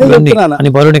వచ్చుంటాయి. అదే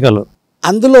చెప్తున్నాను.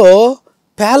 అందులో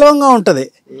పేలవంగా ఉంటుంది,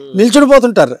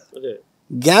 నిల్చుడిపోతుంటారు,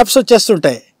 గ్యాప్స్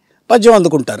వచ్చేస్తుంటాయి, పద్యం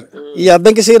అందుకుంటారు. ఈ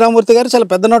అద్దంకి శ్రీరామూర్తి గారు చాలా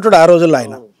పెద్ద నటుడు ఆ రోజుల్లో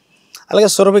ఆయన. అలాగే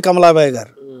సురభి కమలాబాయి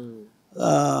గారు,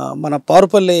 మన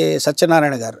పారుపల్లి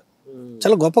సత్యనారాయణ గారు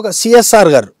చాలా గొప్పగా, సిఎస్ఆర్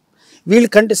గారు,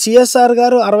 వీళ్ళు సిఎస్ఆర్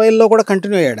గారు 60ల్లో కూడా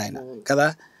కంటిన్యూ అయ్యాడు ఆయన కదా.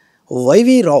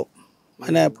 వైవి రావు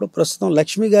ఆయన ఇప్పుడు ప్రస్తుతం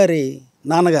లక్ష్మి గారి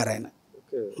నాన్నగారు, ఆయన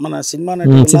మన సినిమా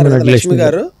నటి లక్ష్మి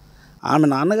గారు ఆమె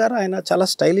నాన్నగారు ఆయన చాలా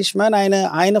స్టైలిష్ మ్యాన్.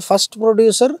 ఆయన ఫస్ట్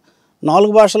ప్రొడ్యూసర్,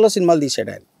 4 భాషల్లో సినిమాలు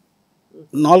తీశాడు ఆయన.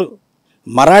 4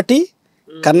 మరాఠీ,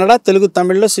 కన్నడ, తెలుగు,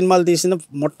 తమిళ్లో సినిమాలు తీసిన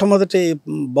మొట్టమొదటి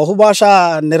బహుభాషా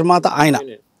నిర్మాత ఆయన,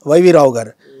 వైవి రావు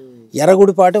గారు.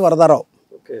 ఎర్రగుడిపాటి వరదారావు.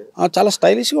 చాలా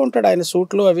స్టైలిష్గా ఉంటాడు ఆయన,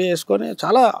 సూట్లు అవి వేసుకొని.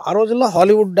 చాలా ఆ రోజుల్లో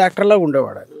హాలీవుడ్ యాక్టర్లా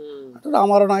ఉండేవాడు ఆయన. అంటే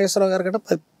రామారావు నాగేశ్వరరావు గారి కంటే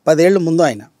 10 ఏళ్ళ ముందు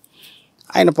ఆయన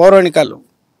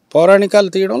పౌరాణికాలు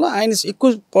తీయడంలో ఆయన ఎక్కువ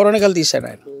పౌరాణికాలు తీశాడు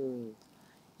ఆయన.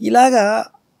 ఇలాగా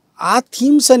ఆ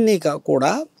థీమ్స్ అన్నీ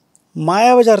కూడా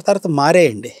మాయాబజార్ తర్వాత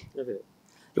మారేయండి.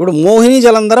 ఇప్పుడు మోహిని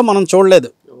జలంధర మనం చూడలేదు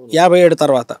 57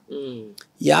 తర్వాత.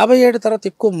 57 తర్వాత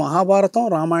ఎక్కువ మహాభారతం,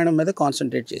 రామాయణం మీద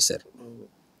కాన్సన్ట్రేట్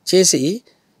చేసి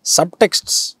సబ్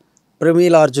టెక్స్ట్స్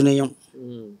ప్రమీలార్జునీయం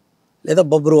లేదా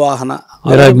బబ్రువాహన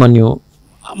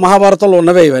మహాభారతంలో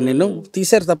ఉన్నవే ఇవన్నీ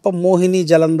తీశారు తప్ప మోహిని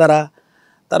జలంధర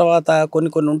తర్వాత కొన్ని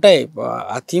ఉంటాయి.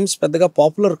 ఆ థీమ్స్ పెద్దగా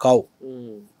పాపులర్ కావు,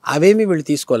 అవేమీ వీళ్ళు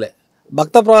తీసుకోలే.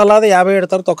 భక్త ప్రహ్లాద 57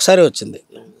 తర్వాత ఒకసారి వచ్చింది,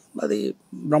 అది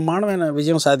బ్రహ్మాండమైన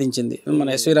విజయం సాధించింది. మన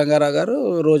ఎస్వి రంగారావు గారు,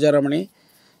 రోజారమణి,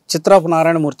 చిత్రాపు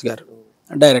నారాయణమూర్తి గారు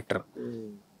డైరెక్టర్.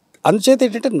 అందుచేత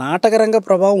ఏంటంటే నాటకరంగ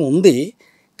ప్రభావం ఉంది.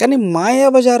 కానీ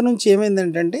మాయాబజార్ నుంచి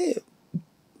ఏమైందంటే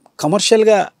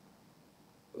కమర్షియల్గా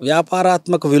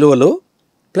వ్యాపారాత్మక విలువలు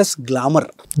ప్లస్ గ్లామర్.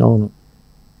 అవును,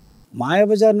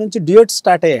 మాయాబజార్ నుంచి డ్యూయట్స్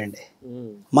స్టార్ట్ అయ్యాయండి.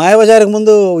 మాయాబజార్కి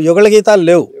ముందు యుగళ గీతాలు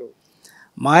లేవు.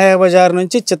 మాయాబజార్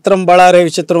నుంచి చిత్రం బళారే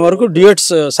విచిత్రం వరకు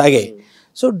డ్యూయట్స్ సాగాయి.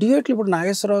 సో డ్యూయట్లు ఇప్పుడు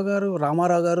నాగేశ్వరరావు గారు,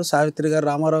 రామారావు గారు, సావిత్రి గారు,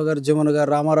 రామారావు గారు, జమున గారు,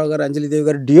 రామారావు గారు, అంజలిదేవి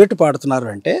గారు డ్యూయట్ పాడుతున్నారు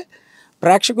అంటే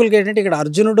ప్రేక్షకులకి ఏంటంటే ఇక్కడ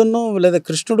అర్జునుడును లేదా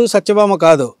కృష్ణుడు సత్యభామ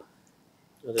కాదు,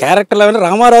 క్యారెక్టర్లు అవన్నీ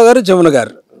రామారావు గారు, జమున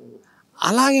గారు.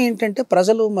 అలాగే ఏంటంటే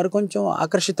ప్రజలు మరికొంచెం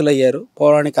ఆకర్షితులయ్యారు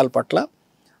పౌరాణికాల పట్ల.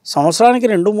 సంవత్సరానికి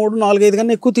 2, 3, 4, 5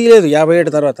 కన్నా ఎక్కువ తీయలేదు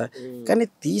 57 తర్వాత. కానీ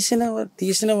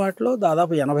తీసిన వాటిలో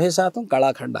దాదాపు 80%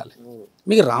 కళాఖండాలు.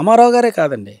 మీకు రామారావు గారే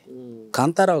కాదండి,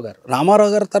 కాంతారావు గారు.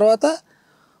 రామారావు గారి తర్వాత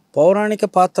పౌరాణిక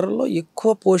పాత్రల్లో ఎక్కువ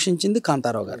పోషించింది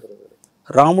కాంతారావు గారు.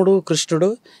 రాముడు, కృష్ణుడు.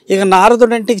 ఇక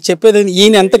నారదుడు అంటే చెప్పేది,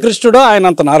 ఈయన ఎంత కృష్ణుడో ఆయన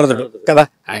అంత నారదుడు కదా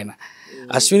ఆయన.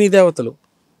 అశ్విని దేవతలు,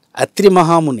 అత్రి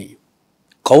మహాముని,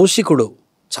 కౌశికుడు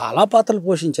చాలా పాత్రలు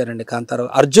పోషించారండి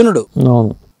కాంతారావు. అర్జునుడు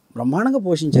బ్రహ్మాండంగా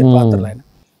పోషించారు పాత్రలు ఆయన.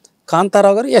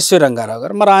 కాంతారావు గారు, ఎస్వి రంగారావు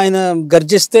గారు. మరి ఆయన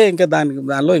గర్జిస్తే ఇంకా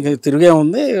దానిలో ఇంకా తిరిగే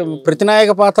ఉంది.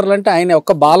 ప్రతినాయక పాత్రలు అంటే ఆయన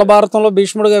ఒక్క బాలభారతంలో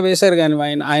భీష్ముడుగా వేశారు కానీ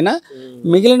ఆయన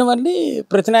మిగిలినవన్నీ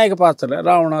ప్రతినాయక పాత్రలు.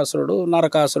 రావణాసురుడు,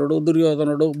 నరకాసురుడు,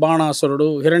 దుర్యోధనుడు, బాణాసురుడు,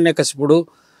 హిరణ్యకశిపుడు,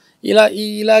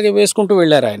 ఇలాగే వేసుకుంటూ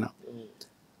వెళ్ళారు ఆయన.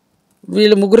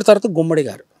 వీళ్ళు ముగ్గురు తర్వాత గుమ్మడి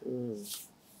గారు.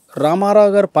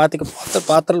 రామారావు గారు 25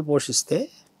 పాత్రలు పోషిస్తే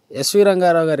ఎస్వి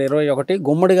రంగారావు గారు 21,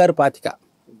 గుమ్మడి గారు 25,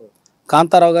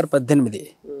 కాంతారావు గారు 18,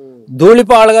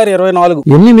 ధూళిపాళ గారు 24.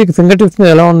 ఎన్ని మీకు ఫింగర్ టిప్స్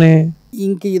ఎలా ఉన్నాయి?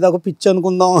 ఇంక ఇదొక పిచ్చి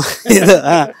అనుకుందాం.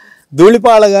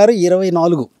 ధూళిపాళ గారు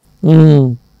 24,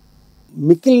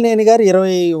 మిక్కిలినేని గారు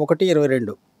 21,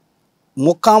 22,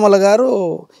 ముక్కామల గారు.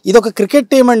 ఇదొక క్రికెట్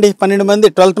టీం అండి, 12 మంది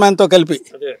 12th మ్యాన్తో కలిపి.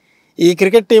 ఈ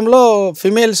క్రికెట్ టీంలో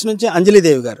ఫిమేల్స్ నుంచి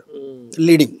అంజలిదేవి గారు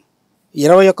లీడింగ్,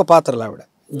 21 పాత్రలు ఆవిడ.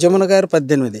 జమున గారు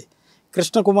 18,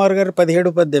 కృష్ణకుమార్ గారు 17,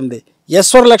 18,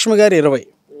 ఈశ్వరలక్ష్మి గారు 20.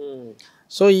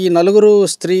 సో ఈ 4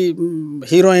 స్త్రీ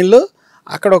హీరోయిన్లు,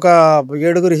 అక్కడ ఒక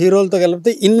 7 హీరోలతో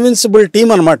కలిపితే ఇన్విన్సిబుల్ టీం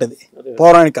అనమాట ఇది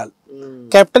పౌరాణికాలు.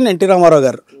 కెప్టెన్ ఎన్టీ రామారావు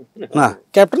గారు,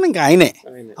 కెప్టెన్ ఇంకా ఆయనే,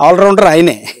 ఆల్రౌండర్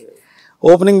ఆయనే.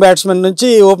 ఓపెనింగ్ బ్యాట్స్మెన్ నుంచి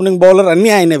ఓపెనింగ్ బౌలర్ అన్నీ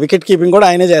ఆయనే, వికెట్ కీపింగ్ కూడా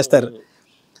ఆయనే చేస్తారు.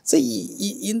 సో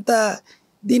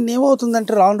దీన్ని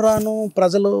ఏమవుతుందంటే రాను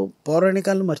ప్రజలు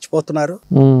పౌరాణికాలను మర్చిపోతున్నారు.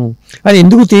 అది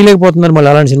ఎందుకు తీయలేకపోతున్నారు మళ్ళీ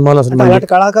అలాంటి సినిమాలు?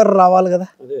 అలాంటి కళాకారులు రావాలి కదా,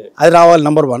 అది రావాలి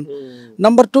నెంబర్ 1.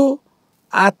 నెంబర్ 2,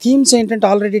 ఆ థీమ్స్ ఏంటంటే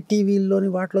ఆల్రెడీ టీవీల్లోని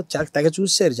వాటిలో తెగ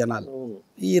చూసారు జనాలు.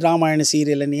 ఈ రామాయణ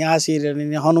సీరియల్ అని, ఆ సీరియల్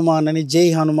అని, హనుమాన్ అని, జై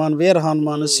హనుమాన్, వీర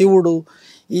హనుమాన్, శివుడు,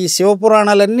 ఈ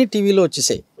శివపురాణాలన్నీ టీవీలో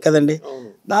వచ్చేసాయి కదండి.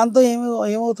 దాంతో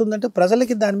ఏమవుతుందంటే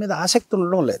ప్రజలకి దాని మీద ఆసక్తి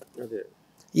ఉండడం లేదు.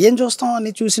 ఏం చూస్తాం అని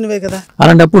చూసినవే కదా.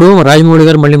 అలాంటప్పుడు రాజమౌళి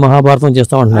గారు మళ్ళీ మహాభారతం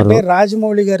చేస్తా ఉంటున్నారు. అంటే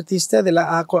రాజమౌళి గారు తీస్తే అది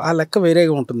ఆ లెక్క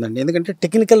వేరేగా ఉంటుందండి. ఎందుకంటే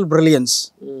టెక్నికల్ బ్రిలియన్స్,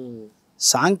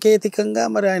 సాంకేతికంగా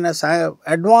మరి ఆయన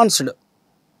అడ్వాన్స్డ్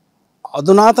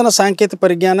అధునాతన సాంకేతిక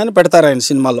పరిజ్ఞానాన్ని పెడతారు ఆయన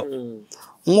సినిమాలో.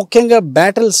 ముఖ్యంగా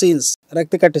బ్యాటిల్ సీన్స్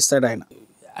రక్తి కట్టిస్తాడు ఆయన.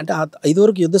 అంటే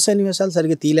ఇదివరకు యుద్ధ సన్నివేశాలు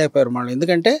సరిగ్గా తీయలేకపోయారు మనం.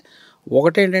 ఎందుకంటే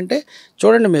ఒకటేంటంటే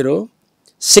చూడండి మీరు,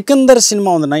 సికిందర్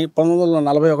సినిమా ఉంది,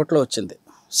 1941లో వచ్చింది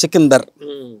సికిందర్.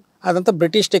 అదంతా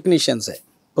బ్రిటిష్ టెక్నీషియన్సే.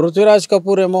 పృథ్వీరాజ్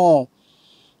కపూర్ ఏమో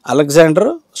అలెగ్జాండర్,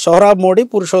 సోహ్రాబ్ మోడీ,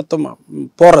 పురుషోత్తమ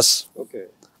పోరస్.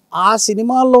 ఆ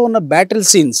సినిమాల్లో ఉన్న బ్యాటిల్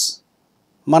సీన్స్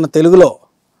మన తెలుగులో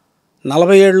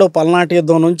 47లో పల్నాటి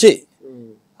యుద్ధం నుంచి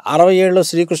 67లో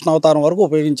శ్రీకృష్ణ అవతారం వరకు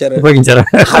ఉపయోగించారు.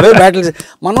 అవే బ్యాటిల్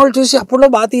మనోళ్ళు చూసి అప్పుడులో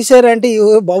బాగా తీసారంటే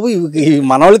బాబు ఇవి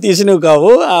మనోళ్ళు తీసినవి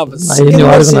కావు.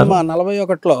 సినిమా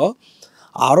 41లో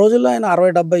ఆ రోజుల్లో ఆయన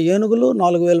 60-70 ఏనుగులు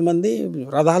 4000 మంది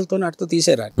రథాలతో అటుతో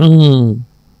తీసారు ఆయన.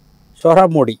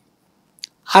 సోహ్రాబ్ మోడీ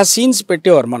ఆ సీన్స్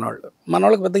పెట్టేవారు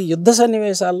మనోళ్ళకి పెద్ద యుద్ధ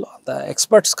సన్నివేశాల్లో అంత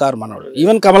ఎక్స్పర్ట్స్ కారు మనోళ్ళు.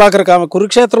 ఈవెన్ కమలాకర్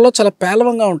కురుక్షేత్రంలో చాలా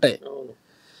పేలవంగా ఉంటాయి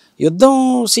యుద్ధం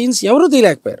సీన్స్, ఎవరు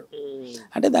తీయలేకపోయారు.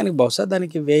 అంటే దానికి బహుశా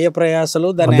దానికి వ్యయ ప్రయాసాలు,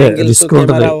 దాని యాంగిల్స్,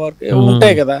 కెమెరా వర్క్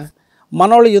ఉంటాయి కదా.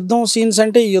 మనోళ్ళు యుద్ధం సీన్స్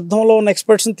అంటే ఈ యుద్ధంలో ఉన్న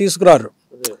ఎక్స్పర్ట్స్ని తీసుకురారు,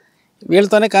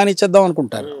 వీళ్ళతోనే కానిచ్చేద్దాం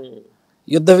అనుకుంటారు.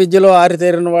 యుద్ధ విద్యలో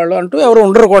ఆరితేరిన వాళ్ళు అంటూ ఎవరు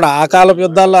ఉండరు కూడా, ఆ కాలపు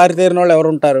యుద్ధాల్లో ఆరితేరిన వాళ్ళు ఎవరు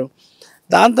ఉంటారు.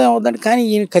 దాంతో ఏమవుతుందంటే, కానీ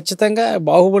ఈయన ఖచ్చితంగా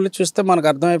బాహుబలి చూస్తే మనకు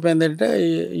అర్థమైపోయింది అంటే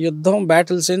యుద్ధం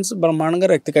బ్యాటిల్ సీన్స్ బ్రహ్మాండంగా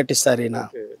రక్తి కట్టిస్తారు ఈయన.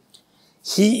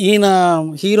 ఈయన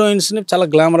హీరోయిన్స్ని చాలా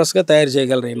గ్లామరస్గా తయారు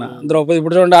చేయగలరు ఈయన. ద్రౌపది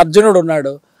ఇప్పుడు చూడండి, అర్జునుడు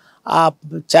ఉన్నాడు, ఆ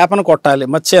చేపను కొట్టాలి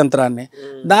మత్స్య యంత్రాన్ని,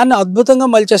 దాన్ని అద్భుతంగా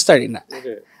మలిచేస్తాడు ఈయన.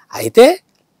 అయితే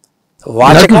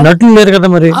నటులు లేరు కదా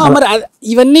మరి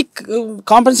ఇవన్నీ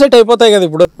కాంపెన్సేట్ అయిపోతాయి కదా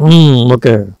ఇప్పుడు.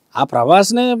 ఆ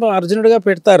ప్రభాస్నే అర్జునుడిగా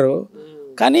పెడతారు,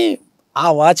 కానీ ఆ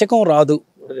వాచకం రాదు.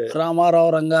 రామారావు,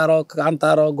 రంగారావు,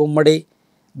 కాంతారావు, గుమ్మడి,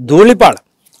 ధూళిపాళ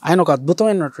ఆయన ఒక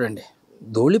అద్భుతమైన నటుడు అండి.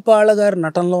 ధూళిపాళ గారి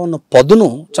నటనలో ఉన్న పదును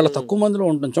చాలా తక్కువ మందిలో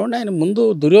ఉంటుంది. చూడండి, ఆయన ముందు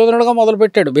దుర్యోధనుడుగా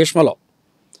మొదలుపెట్టాడు భీష్మలో,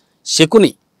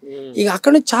 శకుని, ఇక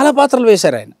అక్కడి నుంచి చాలా పాత్రలు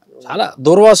వేశారు ఆయన. చాలా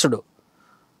దూర్వాసుడు,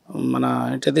 మన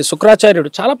ఏంటది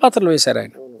శుక్రాచార్యుడు, చాలా పాత్రలు వేశారు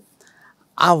ఆయన.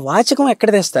 ఆ వాచకం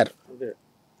ఎక్కడ తెస్తారు?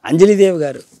 అంజలిదేవి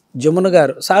గారు, జమున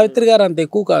గారు, సావిత్రి గారు అంత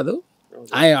ఎక్కువ కాదు.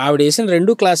 ఆవిడ వేసిన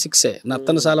 2 క్లాసిక్సే,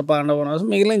 నర్తనశాల, పాండవనాశం,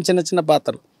 మిగిలిన చిన్న చిన్న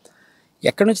పాత్రలు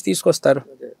ఎక్కడి నుంచి తీసుకొస్తారు?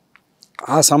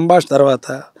 ఆ సంభాషణ తర్వాత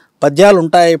పద్యాలు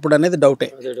ఉంటాయి ఇప్పుడు అనేది డౌటే.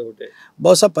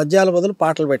 బహుశా పద్యాల బదులు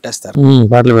పాటలు పెట్టేస్తారు.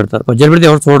 పాటలు పెడతారు, పద్యాలు పెడితే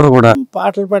ఎవరు చూడరు కూడా.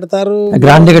 పాటలు పెడతారు,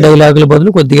 గ్రాంధిక డైలాగుల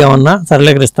బదులు కొద్దిగా ఉన్నా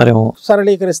సరళీకరిస్తారేమో.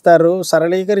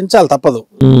 సరళీకరించాలి, తప్పదు.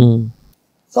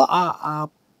 సో ఆ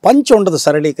పంచ్ ఉండదు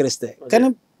సరళీకరిస్తే. కానీ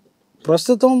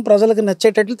ప్రస్తుతం ప్రజలకు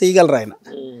నచ్చేటట్లు తీయగలరు ఆయన.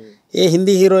 ఏ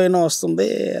హిందీ హీరోయిన్ వస్తుంది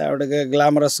ఆవిడ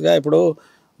గ్లామరస్గా. ఇప్పుడు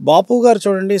బాపు గారు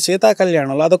చూడండి, సీతా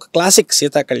కళ్యాణంలో అదొక క్లాసిక్.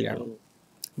 సీతా కళ్యాణం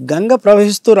గంగ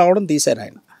ప్రవహిస్తూ రావడం తీశారు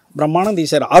ఆయన, బ్రహ్మాండం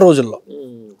తీశారు ఆ రోజుల్లో.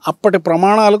 అప్పటి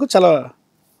ప్రమాణాలకు చాలా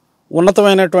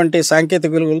ఉన్నతమైనటువంటి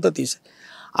సాంకేతిక విలువలతో తీశారు.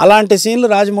 అలాంటి సీన్లు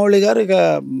రాజమౌళి గారు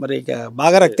ఇక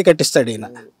బాగా రక్తి కట్టిస్తాడు ఈయన.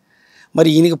 మరి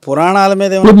ఈయనకి పురాణాల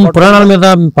మీద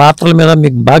పాత్రల మీద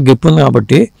మీకు బాగా గెప్పు ఉంది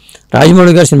కాబట్టి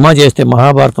రాజమౌళి గారు సినిమా చేస్తే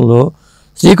మహాభారతంలో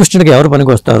శ్రీకృష్ణుడికి ఎవరు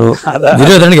పనికి వస్తారు,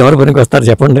 దుర్యోధనుడికి ఎవరు పనికి వస్తారు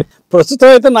చెప్పండి. ప్రస్తుతం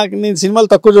అయితే నేను సినిమాలు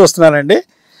తక్కువ చూస్తున్నానండి.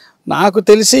 నాకు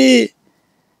తెలిసి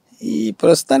ఈ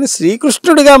ప్రస్తుతానికి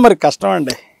శ్రీకృష్ణుడిగా మరి కష్టం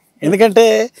అండి. ఎందుకంటే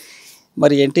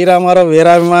మరి ఎన్టీ రామారావు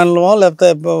వీరాభిమానులమో లేకపోతే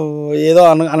ఏదో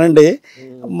అనండి,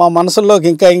 మా మనసుల్లోకి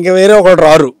ఇంకా వేరే ఒకటి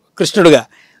రారు కృష్ణుడిగా.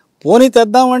 పోనీ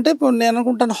తెద్దామంటే నేను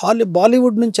అనుకుంటాను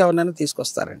బాలీవుడ్ నుంచి ఎవరినైనా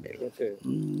తీసుకొస్తారండి.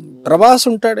 ప్రభాస్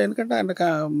ఉంటాడు, ఎందుకంటే ఆయన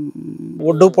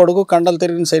ఒడ్డు పొడుగు కండలు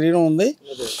తిరిగిన శరీరం ఉంది,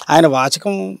 ఆయన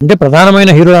వాచకం. అంటే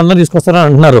ప్రధానమైన హీరోలు అందరూ తీసుకొస్తారని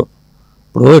అంటున్నారు.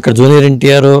 ఇప్పుడు ఇక్కడ జూనియర్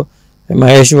ఎన్టీఆర్,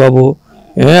 మహేష్ బాబు,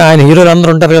 ఆయన హీరోలు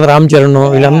అందరూ ఉంటారు కదా, రామ్ చరణ్,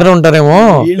 వీళ్ళందరూ ఉంటారేమో.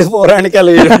 వీళ్ళు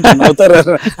పౌరాణికాలు అవుతారు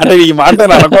అంటే ఈ మాట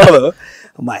అనకూడదు.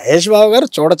 మహేష్ బాబు గారు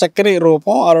చూడచక్కని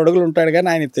రూపం, 6 అడుగులు ఉంటాడు, కానీ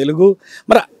ఆయన తెలుగు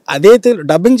మరి అదే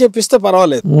డబ్బింగ్ చెప్పిస్తే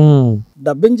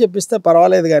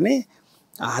పర్వాలేదు కానీ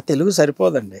ఆ తెలుగు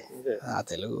సరిపోదండి. ఆ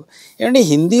తెలుగు ఏమంటే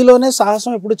హిందీలోనే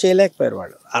సాహసం ఎప్పుడు చేయలేకపోయారు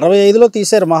వాళ్ళు. 65లో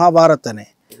తీశారు మహాభారత్ అని,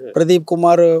 ప్రదీప్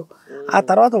కుమార్. ఆ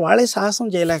తర్వాత వాళ్ళే సాహసం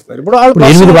చేయలేకపోయారు. ఇప్పుడు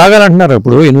 8 భాగాలు అంటున్నారు.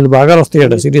 ఇప్పుడు 8 భాగాలు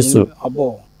వస్తాయట సిరీస్. అబ్బో,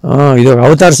 ఇది ఒక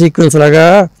అవతార్ సీక్వెన్స్ లాగా.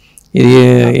 ఇది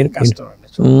కష్టం అండి.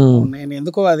 నేను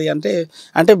ఎందుకో అది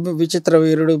అంటే విచిత్ర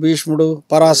వీరుడు, భీష్ముడు,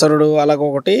 పరాశరుడు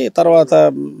అలాగొకటి, తర్వాత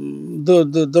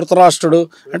ధృతరాష్ట్రుడు,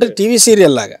 అంటే టీవీ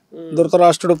సీరియల్ లాగా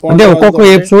ధృతరాష్ట్రుడు. అంటే ఒక్కొక్క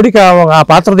ఎపిసోడ్కి ఆ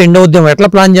పాత్రతో ఎండవుద్దాం ఎట్లా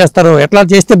ప్లాన్ చేస్తారు, ఎట్లా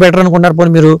చేస్తే బెటర్ అనుకుంటారు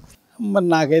పోనీ మీరు? మరి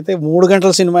నాకైతే 3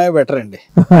 గంటల సినిమా బెటర్ అండి.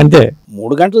 అంతే,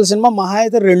 3 గంటల సినిమా మహా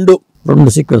అయితే 2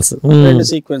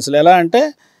 సీక్వెన్స్లు. ఎలా అంటే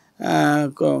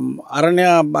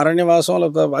అరణ్యవాసం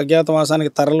లేకపోతే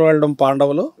అజ్ఞాతవాసానికి తరలి వెళ్ళడం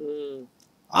పాండవులు,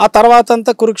 ఆ తర్వాత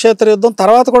అంతా కురుక్షేత్ర యుద్ధం,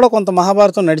 తర్వాత కూడా కొంత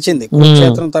మహాభారతం నడిచింది.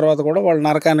 కురుక్షేత్రం తర్వాత కూడా వాళ్ళు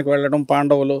నరకానికి వెళ్ళడం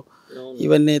పాండవులు,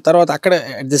 ఇవన్నీ. తర్వాత అక్కడ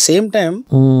at the same time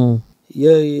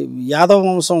Yadava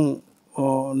వంశం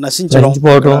నశించడం,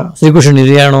 శ్రీకృష్ణ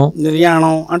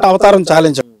నిర్యాణం అంటే అవతారం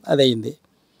చాలించడం, అదయింది.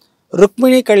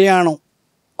 రుక్మిణి కళ్యాణం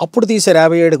అప్పుడు తీశారు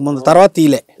 57కి ముందు, తర్వాత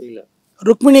తీలే.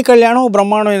 రుక్మిణి కళ్యాణం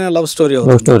బ్రహ్మాండమైన లవ్ స్టోరీ.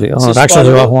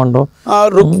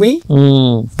 రుక్మి,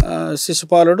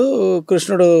 శిశుపాలుడు,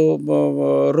 కృష్ణుడు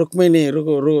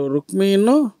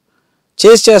రుక్మిణిను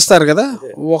చేస్తారు కదా,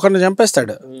 ఒకరిని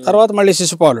చంపేస్తాడు, తర్వాత మళ్ళీ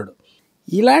శిశుపాలుడు.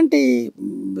 ఇలాంటి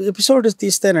ఎపిసోడ్స్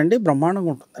తీస్తేనండి బ్రహ్మాండంగా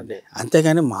ఉంటుందండి.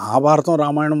 అంతేగాని మహాభారతం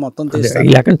రామాయణం మొత్తం తీస్తారు.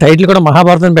 ఈ రకం టైటిల్ కూడా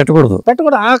మహాభారతం పెట్టకూడదు.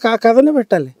 ఆ కథనే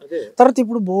పెట్టాలి. తర్వాత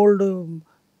ఇప్పుడు బోల్డ్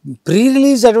ప్రీ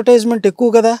రిలీజ్ అడ్వర్టైజ్మెంట్ ఎక్కువ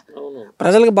కదా,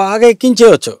 ప్రజలకు బాగా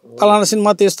ఎక్కించేయచ్చు. ఫలానా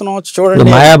సినిమా తీస్తున్నాం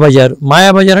చూడండి.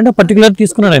 మాయాబజార్ అంటే పర్టికులర్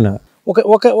తీసుకున్నాడు ఆయన.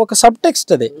 ఒక సబ్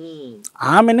టెక్స్ట్ అది.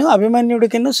 ఆమెను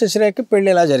అభిమన్యుడికిను శశిరేఖకి పెళ్లి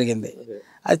ఎలా జరిగింది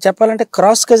అది చెప్పాలంటే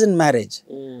క్రాస్ కజిన్ మ్యారేజ్.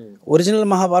 ఒరిజినల్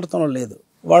మహాభారతంలో లేదు.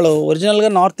 వాళ్ళు ఒరిజినల్గా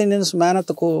నార్త్ ఇండియన్స్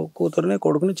మేనత్ కూతురుని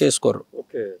కొడుకుని చేసుకోరు.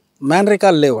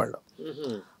 మేనరికాలు లేవు. వాళ్ళు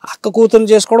అక్క కూతురుని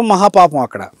చేసుకోవడం మహాపాపం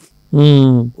అక్కడ.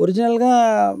 ఒరిజినల్గా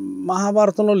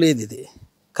మహాభారతంలో లేదు ఇది.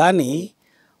 కానీ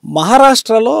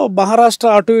మహారాష్ట్ర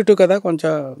అటు ఇటు కదా,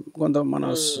 కొంత మన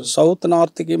సౌత్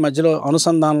నార్త్కి మధ్యలో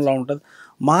అనుసంధానంలో ఉంటుంది.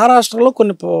 మహారాష్ట్రలో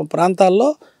కొన్ని ప్రాంతాల్లో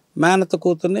మేనత్త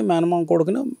కూతుర్ని మేనమామ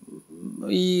కొడుకుని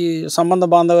ఈ సంబంధ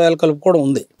బాంధవ్యాలు కలుపుకోవడం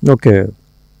ఉంది. ఓకే.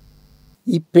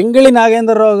 ఈ పింగళి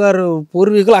నాగేంద్రరావు గారు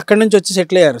పూర్వీకులు అక్కడి నుంచి వచ్చి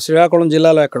సెటిల్ అయ్యారు శ్రీకాకుళం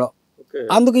జిల్లాలో ఎక్కడో.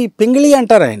 అందుకు ఈ పింగళి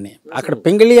అంటారు ఆయన్ని. అక్కడ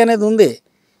పింగళి అనేది ఉంది.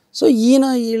 సో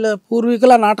వీళ్ళ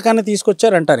పూర్వీకులు ఆ నాటకాన్ని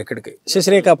తీసుకొచ్చారంటారు ఇక్కడికి,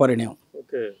 శశిరేఖ పరిణయం.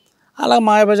 అలా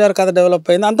మాయాబజార్ కథ డెవలప్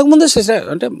అయింది. అంతకుముందు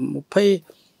అంటే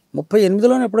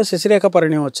 38లోనే ఎప్పుడో శశిరేఖ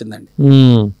పరిణయం వచ్చిందండి.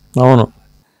 అవును.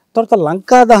 తర్వాత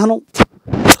లంకా దహనం,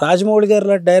 రాజమౌళి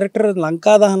గారు డైరెక్టర్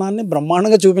లంకా దహనాన్ని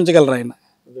బ్రహ్మాండంగా చూపించగలరు ఆయన.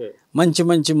 మంచి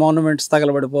మంచి మాన్యుమెంట్స్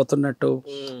తగలబడిపోతున్నట్టు,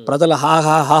 ప్రజలు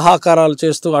హాహాకారాలు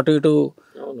చేస్తూ అటు ఇటు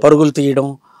పరుగులు తీయడం,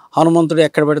 హనుమంతుడు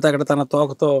ఎక్కడ పెడితే అక్కడ తన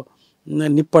తోకతో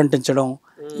నిప్పు అంటించడం,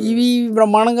 ఇవి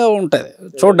బ్రహ్మాండంగా ఉంటుంది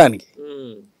చూడడానికి.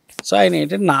 సో ఆయన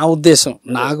ఏంటంటే నా ఉద్దేశం,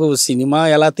 నాకు సినిమా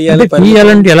ఎలా తీయాలి,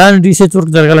 ఎలాంటి రీసెర్చ్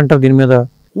వర్క్ జరగాలంటారు దీని మీద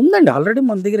ఉందండి. ఆల్రెడీ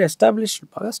మన దగ్గర ఎస్టాబ్లిష్డ్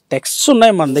బాగా టెక్స్ట్స్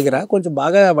ఉన్నాయి. మన దగ్గర కొంచెం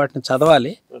బాగా వాటిని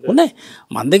చదవాలి. ఉన్నాయి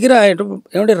మన దగ్గర.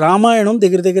 ఏమంటే రామాయణం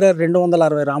దగ్గర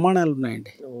 260 రామాయణాలు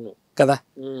ఉన్నాయండి కదా.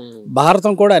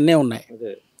 భారతం కూడా అన్నీ ఉన్నాయి.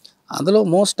 అందులో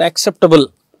మోస్ట్ యాక్సెప్టబుల్,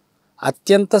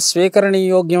 అత్యంత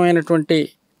స్వీకరణీయోగ్యమైనటువంటి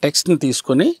టెక్స్ట్ని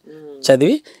తీసుకొని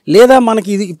చదివి, లేదా మనకి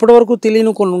ఇది ఇప్పటివరకు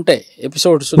తెలియని కొన్ని ఉంటాయి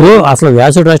ఎపిసోడ్స్. అసలు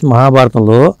వ్యాసుడు రాసిన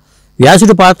మహాభారతంలో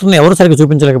వ్యాసుడి పాత్రను ఎవరు సరిగ్గా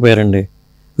చూపించలేకపోయారండి.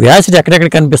 వ్యాసుడు ఎక్కడెక్కడ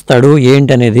కనిపిస్తాడు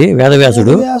ఏంటి అనేది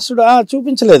వేదవ్యాసుడు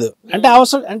చూపించలేదు. అంటే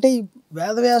అవసరం అంటే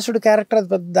వేదవ్యాసుడు క్యారెక్టర్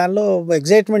దానిలో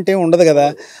ఎగ్జైట్మెంట్ ఏమి ఉండదు కదా.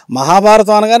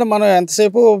 మహాభారతం అనగానే మనం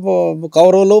ఎంతసేపు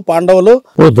కౌరవులు పాండవులు,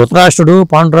 ధృతరాష్ట్రుడు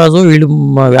పాండురాజు వీళ్ళు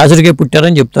వ్యాసుడికే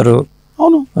పుట్టారని చెప్తారు.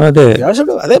 అవును, అదే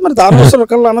వ్యాసుడు. అదే మరి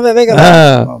దానవసులు అన్నది అదే కదా.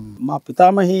 మా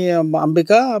పితామహి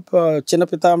అంబిక, చిన్న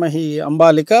పితామహి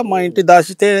అంబాలిక, మా ఇంటి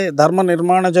దాచితే ధర్మ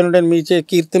నిర్మాణ జనుడని మీచే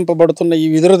కీర్తింపబడుతున్న ఈ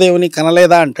విదురదేవుని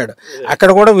కనలేదా అంటాడు. అక్కడ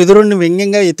కూడా విదురుడిని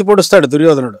వ్యంగ్యంగా ఎత్తిపొడుస్తాడు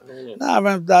దుర్యోధనుడు.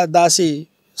 దాసి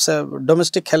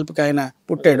డొమెస్టిక్ హెల్ప్కి ఆయన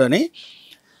పుట్టాడు అని.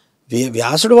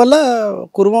 వ్యాసుడు వల్ల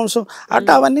కురువంశం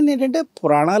అట్లా అవన్నీ ఏంటంటే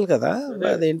పురాణాలు కదా.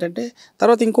 అదేంటంటే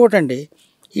తర్వాత ఇంకోటండి,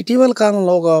 ఇటీవల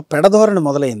కాలంలో ఒక పెడధోరణి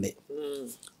మొదలైంది.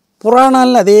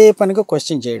 పురాణాలను అదే పనిగా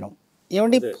క్వశ్చన్ చేయడం.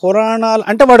 ఏమండి పురాణాలు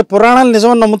అంటే వాడు పురాణాలు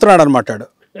నిజమని నమ్ముతున్నాడు అనమాట.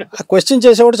 ఆ క్వశ్చన్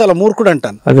చేసేవాడు చాలా మూర్ఖుడు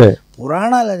అంటాను.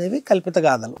 పురాణాలు అనేవి కల్పిత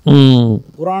గాథలు,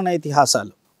 పురాణ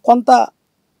ఇతిహాసాలు, కొంత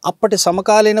అప్పటి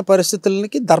సమకాలీన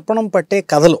పరిస్థితులకి దర్పణం పట్టే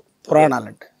కథలు.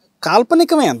 పురాణాలంటే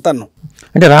కాల్పనికమే అంతను.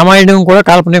 అంటే రామాయణం కూడా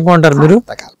కాల్పనికం అంటారు మీరు.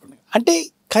 కాల్పనికం అంటే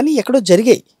కానీ ఎక్కడో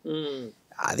జరిగాయి.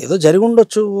 అదేదో జరిగి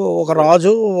ఉండొచ్చు. ఒక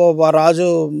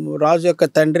రాజు యొక్క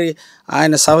తండ్రి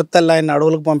ఆయన సవత్తల్ని ఆయన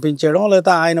అడవులకు పంపించేయడం,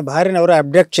 లేదా ఆయన భార్యను ఎవరో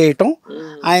అబ్డక్ట్ చేయటం,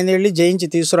 ఆయన వెళ్ళి జయించి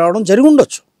తీసుకురావడం జరిగి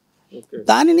ఉండొచ్చు.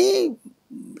 దానిని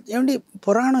ఏమండి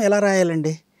పురాణం ఎలా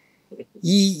రాయాలండి?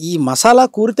 ఈ మసాలా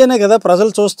కూరితేనే కదా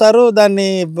ప్రజలు చూస్తారు, దాన్ని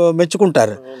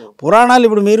మెచ్చుకుంటారు. పురాణాలు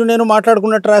ఇప్పుడు మీరు నేను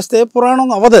మాట్లాడుకున్నట్టు రాస్తే పురాణం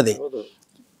అవ్వదు. అది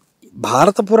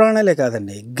భారత పురాణాలే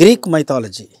కాదండి, గ్రీక్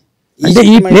మైథాలజీ.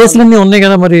 ఈ ప్లేస్లన్నీ ఉన్నాయి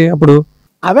కదా మరి. అప్పుడు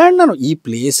అవే అన్నాను, ఈ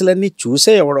ప్లేస్లన్నీ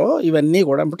చూసే ఎవడో ఇవన్నీ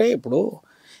కూడా. అంటే ఇప్పుడు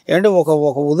ఏంటంటే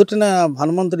ఒక ఉదుటిన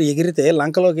హనుమంతుడు ఎగిరితే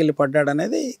లంకలోకి వెళ్ళి పడ్డాడు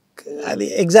అనేది అది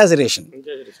ఎగ్జాజరేషన్.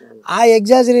 ఆ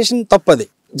ఎగ్జాజరేషన్ తప్పది,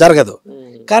 జరగదు.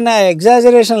 కానీ ఆ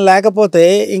ఎగ్జాజరేషన్ లేకపోతే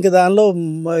ఇంక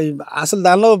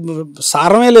దానిలో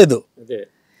సారమే లేదు.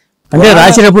 అంటే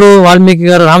రాసేటప్పుడు వాల్మీకి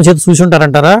గారు రామచరిత్ర చూసి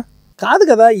ఉంటారంటారా? కాదు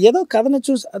కదా, ఏదో కథను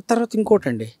చూసి. తర్వాత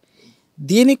ఇంకోటండి,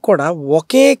 దీనికి కూడా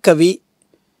ఒకే కవి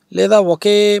లేదా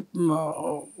ఒకే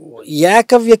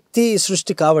ఏక వ్యక్తి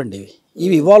సృష్టి కావండి.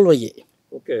 ఇవి ఇవాల్వ్ అయ్యాయి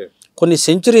కొన్ని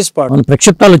సెంచురీస్ పాటు.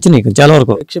 ప్రక్షిప్తాలు వచ్చినాయి చాలా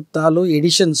వరకు, ప్రక్షిప్తాలు,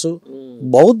 ఎడిషన్స్.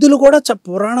 బౌద్ధులు కూడా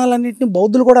పురాణాలన్నింటినీ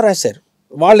బౌద్ధులు కూడా రాశారు,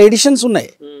 వాళ్ళ ఎడిషన్స్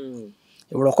ఉన్నాయి.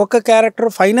 ఇప్పుడు ఒక్కొక్క క్యారెక్టర్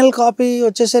ఫైనల్ కాపీ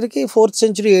వచ్చేసరికి 4th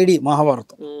century AD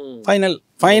Mahabharatam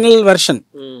final version.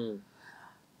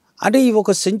 అంటే ఇవి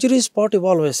ఒక సెంచురీస్ పాటు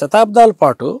ఇవాల్వ్ అయ్యాయి, శతాబ్దాల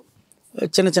పాటు.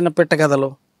 చిన్న చిన్న పిట్ట కథలు,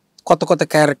 కొత్త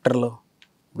క్యారెక్టర్లు.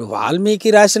 ఇప్పుడు వాల్మీకి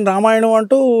రాసిన రామాయణం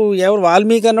అంటూ ఎవరు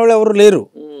వాల్మీకి అన్నవాళ్ళు ఎవరు లేరు.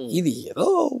 ఇది ఏదో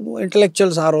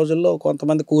ఇంటలెక్చువల్స్ ఆ రోజుల్లో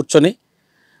కొంతమంది కూర్చొని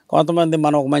కొంతమంది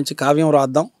మనం ఒక మంచి కావ్యం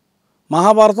రాద్దాం.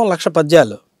 మహాభారతం 1,00,000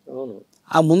 పద్యాలు,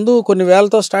 ఆ ముందు కొన్ని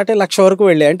వేలతో స్టార్ట్ అయ్యి 1,00,000 వరకు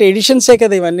వెళ్ళాయి. అంటే ఎడిషన్సే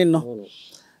కదా ఇవన్నీ.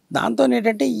 దాంతో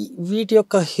ఏంటంటే వీటి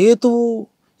యొక్క హేతువు,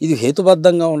 ఇది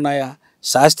హేతుబద్ధంగా ఉన్నాయా,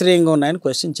 శాస్త్రీయంగా ఉన్నాయని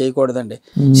క్వశ్చన్ చేయకూడదండి.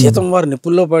 సీతమ్మ వారు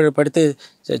నిప్పుల్లో పడితే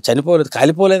చనిపోలేదు,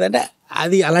 కాలిపోలేదంటే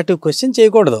అది అలాంటి క్వశ్చన్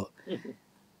చేయకూడదు.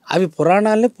 అవి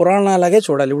పురాణాలని పురాణాలాగే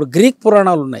చూడాలి. ఇప్పుడు గ్రీక్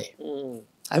పురాణాలు ఉన్నాయి,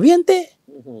 అవి అంతే.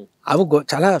 అవి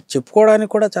చాలా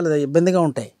చెప్పుకోవడానికి కూడా చాలా ఇబ్బందిగా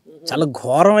ఉంటాయి, చాలా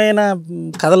ఘోరమైన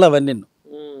కథలు అవన్నీ.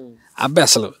 అబ్బాయి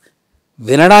అసలు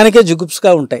వినడానికే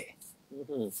జుగుప్స్గా ఉంటాయి.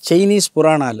 చైనీస్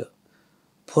పురాణాలు,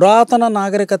 పురాతన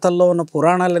నాగరికతల్లో ఉన్న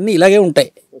పురాణాలన్నీ ఇలాగే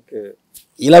ఉంటాయి.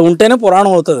 ఇలా ఉంటేనే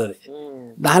పురాణం అవుతుంది. అది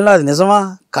దానిలో అది నిజమా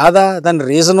కాదా, దాని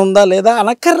రీజన్ ఉందా లేదా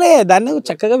అనక్కర్లే, దాన్ని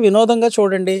చక్కగా వినోదంగా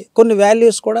చూడండి. కొన్ని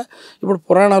వాల్యూస్ కూడా ఇప్పుడు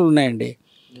పురాణాలు ఉన్నాయండి,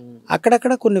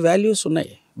 అక్కడక్కడ కొన్ని వాల్యూస్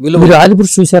ఉన్నాయి. మీరు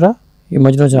ఆదిపురుషు చూసారా ఈ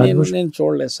మధ్యలో? నేను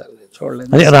చూడలేదు సార్, చూడలేదు.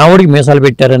 అదే రాముడికి మీసాలు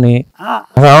పెట్టారని,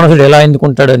 రావణాసుడు ఎలా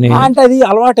ఎందుకుంటాడని, అంటే అది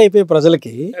అలవాటు అయిపోయి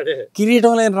ప్రజలకి.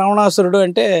 కిరీటం లేని రావణాసురుడు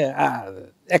అంటే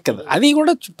ఎక్కదు. అది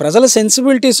కూడా ప్రజల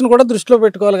సెన్సిబిలిటీస్ని కూడా దృష్టిలో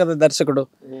పెట్టుకోవాలి కదా దర్శకుడు.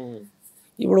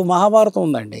 ఇప్పుడు మహాభారతం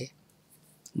ఉందండి,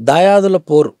 దాయాదుల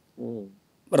పోరు,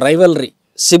 rivalry,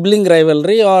 sibling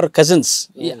rivalry are cousins.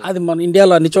 అది మన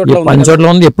ఇండియాలో అన్ని చోట్ల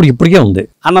ఉంది, ఇప్పటికే ఉంది,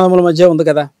 అన్నదమ్ముల మధ్య ఉంది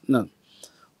కదా.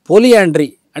 పోలియాండ్రీ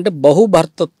అంటే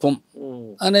బహుభర్తత్వం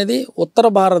అనేది ఉత్తర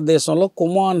భారతదేశంలో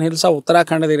కుమాన్ హిల్స్,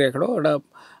 ఉత్తరాఖండ్ దగ్గర ఎక్కడో,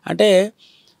 అంటే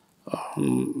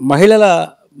మహిళల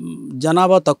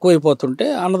జనాభా తక్కువైపోతుంటే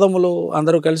అన్నదమ్ములు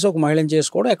అందరూ కలిసి ఒక మహిళను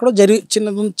చేసుకోవడం ఎక్కడో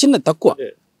చిన్న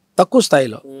తక్కువ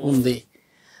స్థాయిలో ఉంది.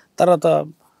 తర్వాత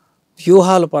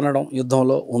వ్యూహాలు పనడం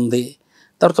యుద్ధంలో ఉంది.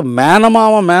 తర్వాత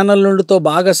మేనమామ మేనల్లుడితో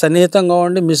బాగా సన్నిహితంగా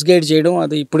ఉండి మిస్గైడ్ చేయడం,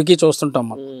 అది ఇప్పటికీ చూస్తుంటాం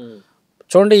మనం.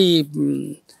 చూడండి, ఈ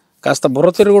కాస్త బుర్ర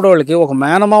తిరుగుడు వాళ్ళకి ఒక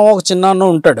మేనమామ ఒక చిన్నాన్న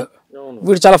ఉంటాడు,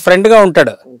 వీడు చాలా ఫ్రెండ్గా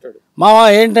ఉంటాడు. మామ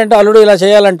ఏంటంటే అల్లుడు ఇలా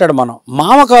చేయాలంటాడు. మనం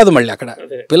మామ కాదు, మళ్ళీ అక్కడ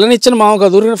పిల్లనిచ్చిన మామ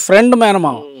కాదు, ఊరిన ఫ్రెండ్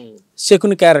మేనమామ,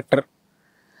 శకుని క్యారెక్టర్.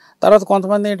 తర్వాత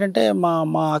కొంతమంది ఏంటంటే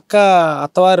మా అక్క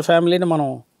అత్తవారి ఫ్యామిలీని మనం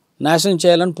నాశనం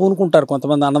చేయాలని పూనుకుంటారు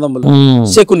కొంతమంది అన్నదమ్ములు,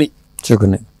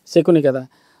 శకుని కదా.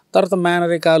 తర్వాత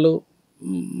మేనరికాలు,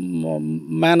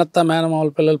 మేనత్త మేనమామల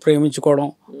పిల్లలు ప్రేమించుకోవడం,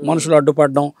 మనుషులు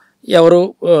అడ్డుపడడం, ఎవరు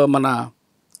మన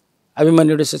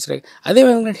అభిమన్యుడు శస్త్రకి.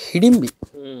 అదేవిధంగా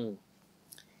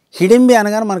హిడింబి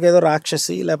అనగానే మనకు ఏదో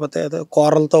రాక్షసి లేకపోతే ఏదో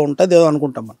కోరలతో ఉంటుంది ఏదో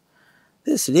అనుకుంటాం మనం.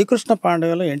 శ్రీకృష్ణ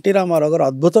పాండవ్యంలో ఎన్టీ రామారావు గారు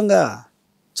అద్భుతంగా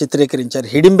చిత్రీకరించారు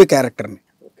హిడింబి క్యారెక్టర్ని.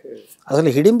 అసలు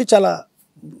హిడింబి చాలా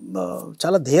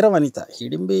చాలా ధీర వనిత.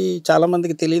 హిడింబి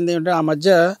చాలామందికి తెలియదు ఏంటంటే, ఆ మధ్య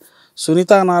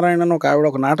సునీతా నారాయణన్ ఒక ఆవిడ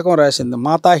ఒక నాటకం రాసింది,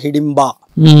 మాతా హిడింబా.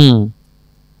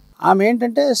 ఆమె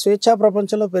ఏంటంటే స్వేచ్ఛా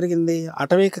ప్రపంచంలో పెరిగింది,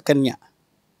 అటవీక కన్య.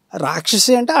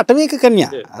 రాక్షసి అంటే అటవీక కన్య,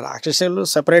 రాక్షసులు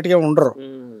సపరేట్గా ఉండరు.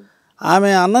 ఆమె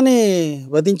అన్నని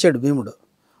వధించాడు భీముడు.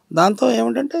 దాంతో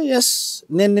ఏమిటంటే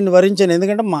నేను నిన్ను వరించాను,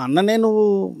 ఎందుకంటే మా అన్ననే నువ్వు.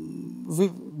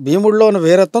 భీముడిలో ఉన్న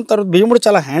వీరత్వం. తర్వాత భీముడు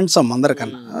చాలా హ్యాండ్సమ్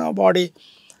అందరికన్నా, బాడీ.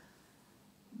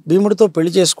 భీముడితో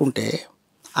పెళ్లి చేసుకుంటే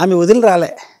ఆమె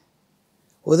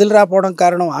వదిలి రాపోవడం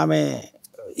కారణం ఆమె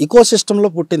ఈకోసిస్టంలో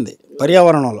పుట్టింది,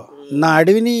 పర్యావరణంలో. నా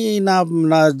అడవిని,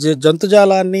 నా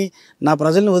జంతుజాలాన్ని, నా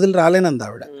ప్రజల్ని వదిలి రాలేనంది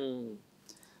ఆవిడ.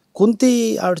 కుంతి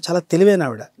ఆవిడ చాలా తెలివైన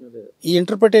ఆవిడ. ఈ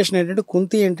ఇంటర్ప్రిటేషన్ ఏంటంటే,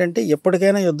 కుంతి ఏంటంటే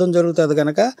ఎప్పటికైనా యుద్ధం జరుగుతుంది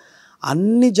కనుక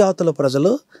అన్ని జాతుల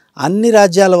ప్రజలు, అన్ని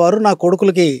రాజ్యాల వారు నా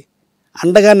కొడుకులకి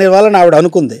అండగా నిలవాలని ఆవిడ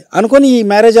అనుకొని ఈ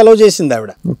మ్యారేజ్ అలౌ చేసింది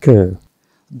ఆవిడ.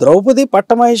 ద్రౌపది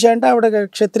పట్టమహిషి అంటే ఆవిడ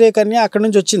క్షత్రియ కన్య, అక్కడి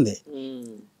నుంచి వచ్చింది.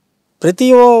 ప్రతి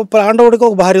పాండవుడికి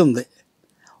ఒక భార్య ఉంది.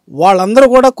 వాళ్ళందరూ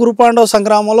కూడా కురుపాండవ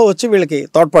సంగ్రామంలో వచ్చి వీళ్ళకి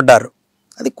తోడ్పడ్డారు.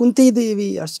 అది కుంతిది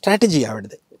స్ట్రాటజీ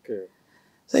ఆవిడది.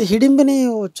 సో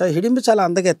హిడింబి చాలా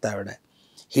అందగెత్త ఆవిడ.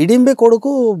 హిడింబి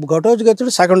కొడుకు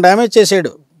ఘటోత్కచుడు సగం డ్యామేజ్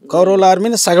చేసాడు, కౌరవుల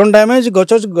ఆర్మీని సగం డ్యామేజ్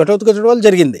ఘటోత్కచుడు వల్ల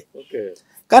జరిగింది.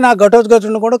 కానీ ఆ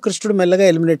ఘటోత్కచుడిని కూడా కృష్ణుడు మెల్లగా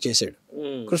ఎలిమినేట్ చేశాడు.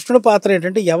 కృష్ణుడు పాత్ర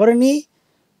ఏంటంటే ఎవరిని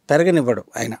పెరగనివ్వడు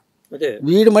ఆయన.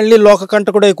 వీడు మళ్ళీ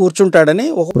లోకకంటకుడే కూర్చుంటాడని.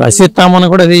 అశ్వత్థామను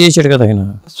కూడా అదే చేశాడు కదా ఆయన.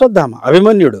 అశ్వత్థామ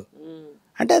అభిమన్యుడు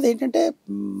అంటే అదేంటంటే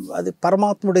అది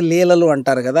పరమాత్ముడి లీలలు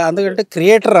అంటారు కదా. అందుకంటే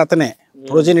క్రియేటర్ అతనే,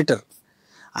 ప్రొజెనిటర్.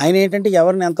 ఆయన ఏంటంటే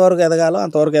ఎవరిని ఎంతవరకు ఎదగాలో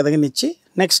అంతవరకు ఎదగనిచ్చి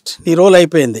నెక్స్ట్ నీ రోల్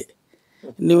అయిపోయింది,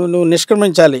 నువ్వు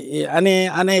నిష్క్రమించాలి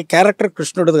అనే క్యారెక్టర్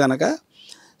కృష్ణుడు కనుక.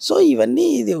 సో ఇవన్నీ,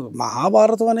 ఇది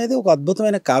మహాభారతం అనేది ఒక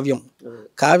అద్భుతమైన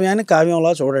కావ్యాన్ని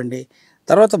కావ్యంలా చూడండి.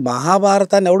 తర్వాత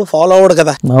మహాభారతాన్ని ఎవడు ఫాలో అవ్వడు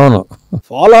కదా.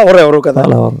 ఫాలో అవ్వరు ఎవరు కదా.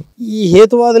 ఈ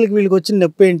హేతువాదులకి వీళ్ళకి వచ్చిన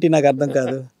నొప్పి ఏంటి నాకు అర్థం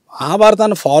కాదు.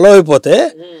 మహాభారతాన్ని ఫాలో అయిపోతే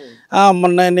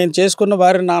మొన్న నేను చేసుకున్న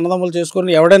భార్య నా అన్నదమ్ములు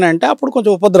చేసుకుని ఎవడైనా అంటే అప్పుడు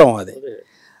కొంచెం ఉపద్రవం అది.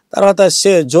 తర్వాత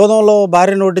జోదంలో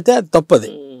భార్యను ఒడ్డితే అది తప్పది.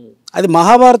 అది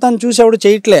మహాభారతాన్ని చూసి ఎవడు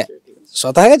చేయట్లే,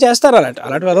 స్వతహాగా చేస్తారు.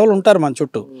 అలాంటి వెధవలు ఉంటారు మన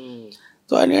చుట్టూ.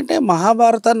 సో అంటే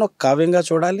మహాభారతాన్ని ఒక కావ్యంగా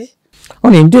చూడాలి.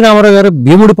 అవును, ఎన్టీ రామారావు గారు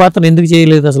భీముడి పాత్ర ఎందుకు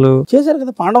చేయలేదు అసలు? చేశారు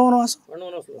కదా పాండవ వనవాసం.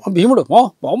 భీముడు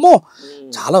అమ్మో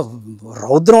చాలా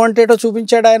రౌద్రం అంటేటో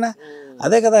చూపించాడు ఆయన.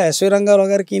 అదే కదా ఎస్వి రంగారావు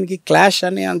గారికి ఈయనకి క్లాష్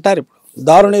అని అంటారు. ఇప్పుడు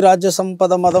దారుని రాజ్య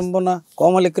సంపద మదంబున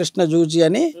కోమలి కృష్ణ జూజి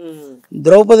అని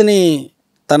ద్రౌపదిని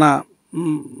తన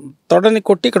తొడని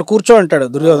కొట్టి ఇక్కడ కూర్చో అంటాడు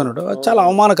దుర్యోధనుడు. చాలా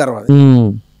అవమానకరం అది.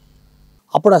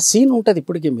 అప్పుడు ఆ సీన్ ఉంటుంది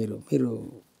ఇప్పటికీ. మీరు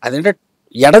అదేంటే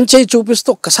ఎడం చేయి చూపిస్తూ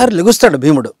ఒక్కసారి లెగుస్తాడు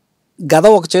భీముడు, గద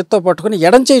ఒక చేత్తో పట్టుకుని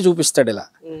ఎడం చేయి చూపిస్తాడు ఇలా.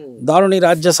 దారుని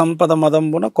రాజ్య సంపద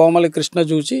మదంబున కోమలి కృష్ణ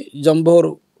చూచి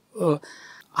జంబోరు.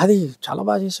 అది చాలా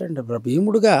బాగా చేశాడు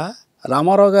భీముడుగా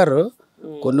రామారావు గారు.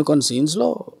 కొన్ని సీన్స్లో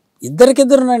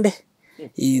ఇద్దరికిద్దరునండి.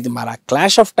 ఇది మన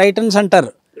క్లాష్ ఆఫ్ టైటన్స్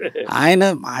అంటారు.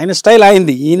 ఆయన స్టైల్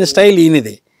ఆయనది, ఈయన స్టైల్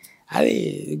ఈయనది. అది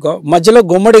మధ్యలో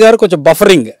గుమ్మడి గారు కొంచెం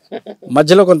బఫరింగ్,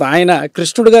 మధ్యలో కొంత ఆయన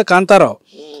కృష్ణుడిగా కాంతారావు.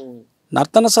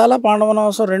 నర్తనశాల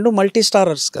పాండవనవాసం రెండు మల్టీ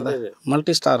స్టారర్స్ కదా,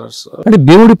 మల్టీ స్టారర్స్. అంటే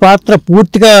భీముడి పాత్ర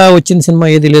పూర్తిగా వచ్చిన సినిమా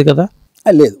ఏది లేదు కదా?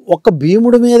 లేదు, ఒక్క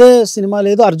భీముడి మీదే సినిమా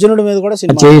లేదు, అర్జునుడి మీద కూడా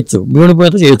సినిమా చేయొచ్చు. భీముడి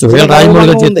మీద చేయొచ్చు.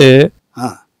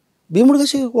 భీముడిగా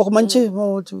ఒక మంచి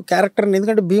క్యారెక్టర్.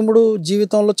 ఎందుకంటే భీముడు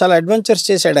జీవితంలో చాలా అడ్వెంచర్స్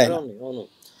చేశాడు ఆయన.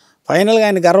 ఫైనల్గా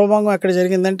ఆయన గర్వభంగం ఎక్కడ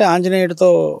జరిగిందంటే ఆంజనేయుడితో.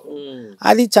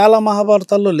 అది చాలా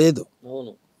మహాభారతాల్లో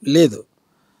లేదు.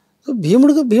 సో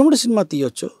భీముడు సినిమా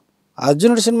తీయొచ్చు.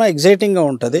 అర్జునుడి సినిమా ఎగ్జైటింగ్గా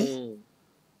ఉంటుంది.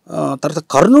 తర్వాత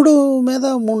కర్ణుడు మీద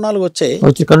 3-4 వచ్చాయి.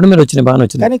 కర్ణుడు మీద వచ్చినాయి, బాగా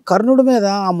వచ్చింది. కానీ కర్ణుడి మీద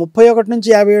ఆ 31 నుంచి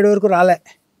 57 వరకు రాలే.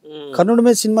 కర్ణుడి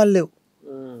మీద సినిమాలు లేవు.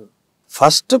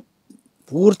 ఫస్ట్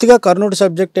పూర్తిగా కర్ణుడి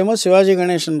సబ్జెక్ట్ ఏమో శివాజీ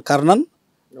గణేశన్ కర్ణన్,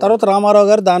 తర్వాత రామారావు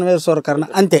గారు దానవేశ్వర కర్ణ,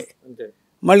 అంతే.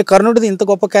 మళ్ళీ కర్ణుడిది ఇంత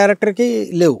గొప్ప క్యారెక్టర్కి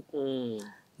లేవు.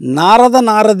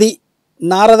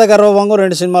 నారద గర్వభంగం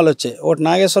 2 సినిమాలు వచ్చాయి. ఒకటి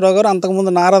నాగేశ్వరరావు గారు,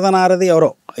 అంతకుముందు నారది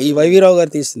ఎవరో ఈ వైవీరావు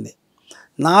గారు తీసింది.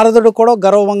 నారదుడు కూడా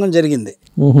గర్వభంగం జరిగింది.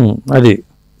 అది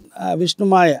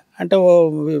విష్ణుమాయ అంటే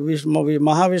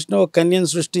మహావిష్ణువు కన్యను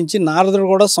సృష్టించి నారదుడు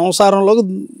కూడా సంసారంలోకి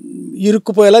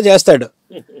ఇరుక్కుపోయేలా చేస్తాడు.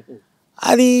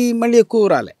 అది మళ్ళీ ఎక్కువ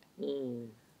రాలే.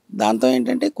 దాంతో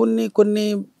ఏంటంటే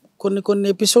కొన్ని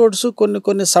ఎపిసోడ్స్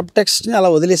కొన్ని సబ్ టెక్స్ట్ని అలా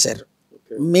వదిలేశారు.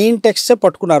 మెయిన్ టెక్స్టే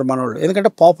పట్టుకున్నారు మనోళ్ళు. ఎందుకంటే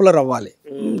పాపులర్ అవ్వాలి,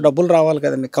 డబ్బులు రావాలి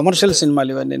కదండి. కమర్షియల్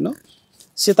సినిమాలు ఇవన్నీ.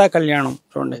 సీతా కళ్యాణం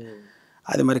చూడండి,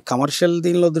 అది మరి కమర్షియల్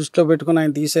దీనిలో దృష్టిలో పెట్టుకుని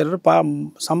ఆయన తీశారు.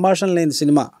 సంభాషణ లేని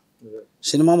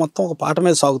సినిమా మొత్తం ఒక పాట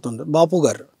మీద సాగుతుంది. బాపు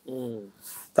గారు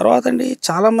తర్వాత అండి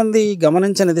చాలామంది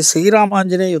గమనించినది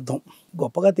శ్రీరామాంజనేయ యుద్ధం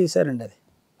గొప్పగా తీశారండి. అది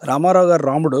రామారావు గారు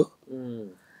రాముడు.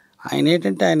 ఆయన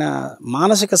ఏంటంటే ఆయన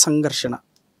మానసిక సంఘర్షణ,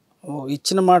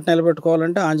 ఇచ్చిన మాట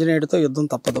నిలబెట్టుకోవాలంటే ఆంజనేయుడితో యుద్ధం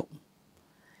తప్పదు.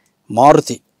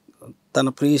 మారుతి తన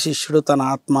ప్రియ శిష్యుడు, తన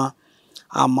ఆత్మ,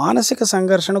 ఆ మానసిక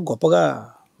సంఘర్షణ గొప్పగా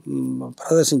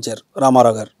ప్రదర్శించారు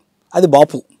రామారావు గారు. అది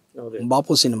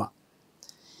బాపు సినిమా.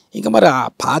 ఇంకా మరి ఆ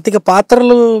 25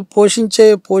 పాత్రలు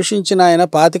పోషించిన ఆయన,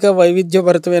 25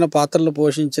 వైవిధ్యభరితమైన పాత్రలు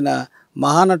పోషించిన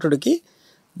మహానటుడికి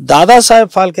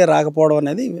దాదాసాహెబ్ ఫాల్కే రాకపోవడం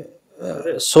అనేది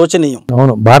శోచనీయం.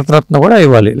 అవును, భారతరత్న కూడా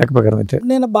ఇవ్వాలి లెక్క ప్రకారం అయితే.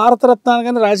 నేను భారతరత్న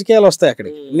కానీ రాజకీయాలు వస్తాయి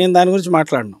అక్కడికి, నేను దాని గురించి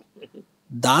మాట్లాడను.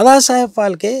 దాదాసాహెబ్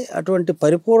ఫాల్కే అటువంటి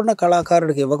పరిపూర్ణ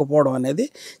కళాకారుడికి ఇవ్వకపోవడం అనేది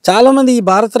చాలామంది ఈ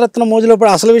భారతరత్న మోజులో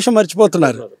పడి అసలు విషయం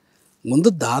మర్చిపోతున్నారు. ముందు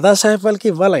దాదాసాహెబ్ ఫాల్కే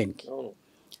ఇవ్వాలి ఆయనకి.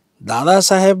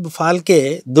 దాదాసాహెబ్ ఫాల్కే,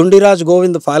 దుండిరాజ్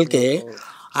గోవింద్ ఫాల్కే,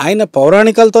 ఆయన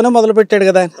పౌరాణికాలతోనే మొదలుపెట్టాడు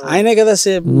కదా. ఆయనే కదా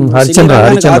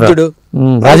ఆద్యుడు,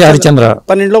 రాజా హరిశ్చంద్ర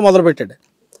 12లో మొదలుపెట్టాడు.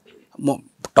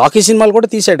 టాకీ సినిమాలు కూడా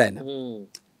తీశాడు ఆయన.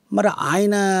 మరి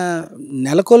ఆయన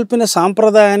నెలకొల్పిన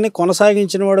సాంప్రదాయాన్ని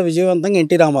కొనసాగించిన వాడు విజయవంతంగా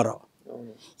ఎన్టీ రామారావు.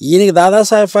 ఈయనకి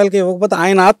దాదాసాహెబ్ ఫాల్కే ఇవ్వకపోతే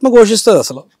ఆయన ఆత్మ ఘోషిస్తుంది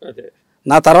అసలు,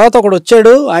 నా తర్వాత ఒకడు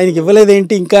వచ్చాడు ఆయనకి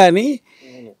ఇవ్వలేదేంటి ఇంకా అని.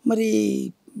 మరి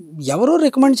ఎవరు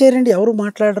రికమెండ్ చేయరండి, ఎవరు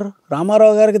మాట్లాడరు.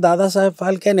 రామారావు గారికి దాదాసాహెబ్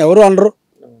ఫాల్కే అని ఎవరు అనరు.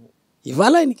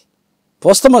 ఇవ్వాలి ఆయనకి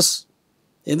పోస్తమస్.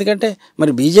 ఎందుకంటే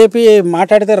మరి బీజేపీ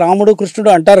మాట్లాడితే రాముడు కృష్ణుడు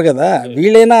అంటారు కదా,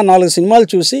 వీళ్ళైనా 4 సినిమాలు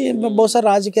చూసి బహుశా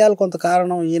రాజకీయాలు కొంత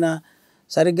కారణం, ఈయన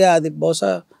సరిగ్గా అది బహుశా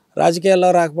రాజకీయాల్లో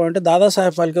రాకపోయింటే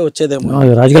దాదాసాహెబ్ ఫాల్కే వచ్చేదేమో,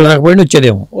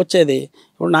 వచ్చేది.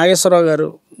 ఇప్పుడు నాగేశ్వరరావు గారు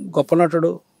గొప్ప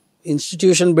నటుడు,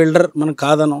 ఇన్స్టిట్యూషన్ బిల్డర్, మనం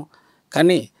కాదను.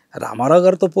 కానీ రామారావు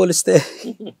గారితో పోలిస్తే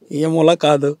ఏమూలా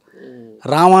కాదు.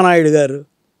 రామానాయుడు గారు,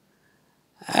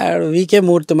 వికే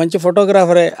మూర్తి మంచి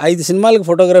ఫోటోగ్రాఫరే, 5 సినిమాలకు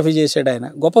ఫోటోగ్రఫీ చేశాడు ఆయన,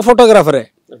 గొప్ప ఫోటోగ్రాఫరే.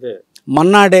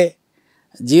 మన్నాడే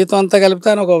జీవితం అంతా కలిపితే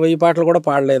ఆయన ఒక 1000 పాటలు కూడా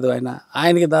పాడలేదు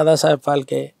ఆయనకి దాదాసాహెబ్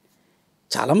ఫాల్కే.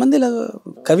 చాలామంది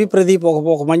కవి ప్రదీప్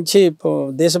ఒక మంచి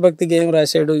దేశభక్తి గేయం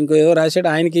రాశాడు, ఇంకో ఏదో రాశాడు,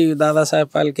 ఆయనకి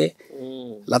దాదాసాహెబ్ ఫాల్కే.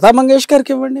 లతా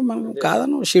మంగేష్కర్కి ఇవ్వండి, మనం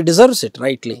కాదను, షీ డిజర్వ్స్ ఇట్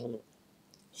రైట్లీ.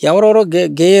 ఎవరెవరో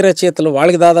గేయ రచయితలు,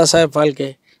 వాళ్ళకి దాదాసాహెబ్ ఫాల్కే.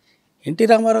 ఎన్టీ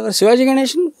రామారావు గారు, శివాజీ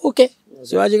గణేశన్ ఓకే,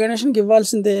 శివాజీ గణేశన్కి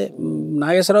ఇవ్వాల్సిందే.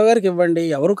 నాగేశ్వరరావు గారికి ఇవ్వండి,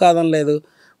 ఎవరు కాదనలేదు.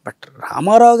 బట్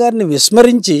రామారావు గారిని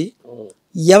విస్మరించి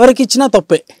ఎవరికి ఇచ్చినా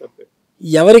తప్పే,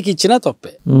 ఎవరికి ఇచ్చినా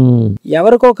తప్పే.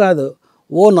 ఎవరికో కాదు,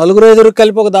 ఓ 4-5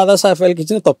 కలిపి ఒక దాదాసాహెబ్ ఫాల్కే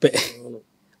ఇచ్చినా తప్పే.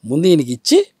 ముందు ఈయనకి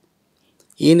ఇచ్చి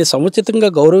ఈయన సముచితంగా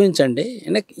గౌరవించండి.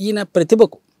 ఈయన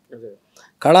ప్రతిభకు,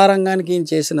 కళారంగానికి ఈయన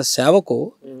చేసిన సేవకు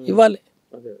ఇవ్వాలి,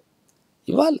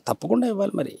 తప్పకుండా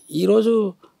ఇవ్వాలి. మరి ఈరోజు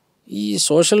ఈ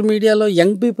సోషల్ మీడియాలో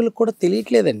యంగ్ పీపుల్కి కూడా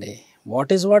తెలియట్లేదండి,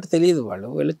 వాట్ ఈజ్ వాట్ తెలియదు.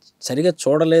 వీళ్ళు సరిగా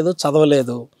చూడలేదు,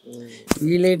 చదవలేదు.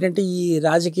 వీళ్ళు ఏంటంటే ఈ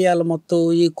రాజకీయాల మొత్తం,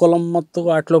 ఈ కులం మొత్తం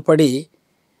వాటిలో పడి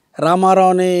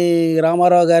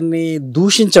రామారావు గారిని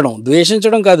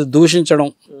ద్వేషించడం కాదు, దూషించడం.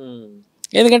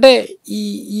 ఎందుకంటే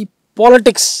ఈ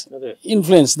పాలిటిక్స్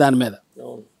ఇన్ఫ్లుయెన్స్ దాని మీద.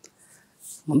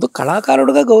 ముందు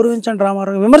కళాకారుడుగా గౌరవించండి,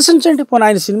 రామారావు విమర్శించండి. పోనీ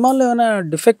ఆయన సినిమాల్లో ఏమైనా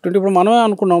డిఫెక్ట్ ఉంటే, ఇప్పుడు మనమే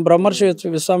అనుకున్నాం బ్రహ్మర్షి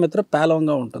విశ్వామిత్ర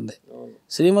పేలవంగా ఉంటుంది,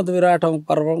 శ్రీమద్ విరాట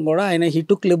పర్వం కూడా ఆయన హీ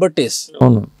టుక్ లిబర్టీస్,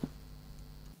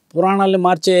 పురాణాలని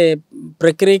మార్చే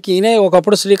ప్రక్రియకి ఈయనే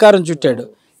ఒకప్పుడు శ్రీకారం చుట్టాడు.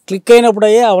 క్లిక్ అయినప్పుడు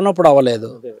అయ్యే, అవనప్పుడు అవ్వలేదు.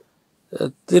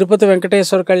 తిరుపతి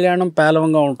వెంకటేశ్వర కళ్యాణం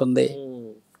పేలవంగా ఉంటుంది,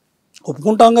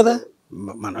 ఒప్పుకుంటాం కదా,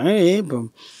 మనమే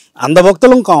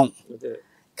అందభక్తులం కాం.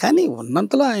 కానీ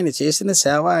ఉన్నంతలో ఆయన చేసిన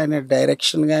సేవ, ఆయన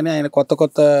డైరెక్షన్ కానీ, ఆయన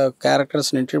కొత్త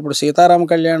క్యారెక్టర్స్ని ఇప్పుడు సీతారామ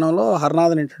కళ్యాణంలో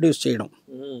హర్నాథ్ని ఇంట్రడ్యూస్ చేయడం,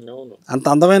 అంత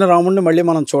అందమైన రాముడిని మళ్ళీ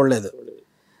మనం చూడలేదు.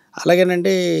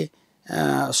 అలాగేనండి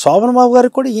శోభన్ బాబు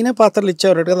గారికి కూడా ఈయనే పాత్రలు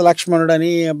ఇచ్చేవారు కదా, లక్ష్మణుడు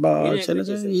అని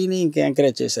ఈయన ఇంకా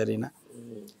ఎంకరేజ్ చేశారు ఈయన.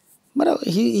 మరి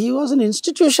he was an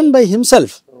institution by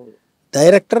himself,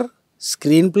 director,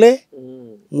 screen play,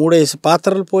 3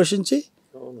 పాత్రలు పోషించి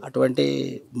అటువంటి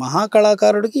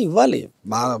మహాకళాకారుడికి ఇవ్వాలి.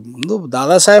 ముందు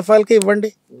దాదాసాహెబ్ ఫాల్కే ఇవ్వండి,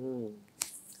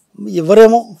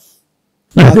 ఇవ్వరేమో,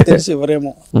 నాకు తెలిసి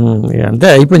ఇవ్వరేమో. అంతే,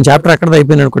 అయిపోయింది చాప్టర్ అక్కడ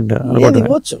అయిపోయింది అనుకుంటా.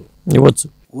 ఇవ్వచ్చు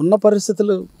ఉన్న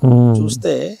పరిస్థితులు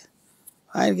చూస్తే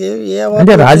ఆయనకి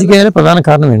రాజకీయాలే ప్రధాన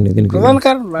కారణం అండి, ప్రధాన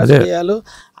కారణం రాజకీయాలు.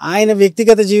 ఆయన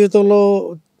వ్యక్తిగత జీవితంలో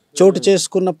చోటు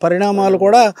చేసుకున్న పరిణామాలు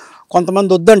కూడా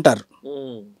కొంతమంది వద్దంటారు.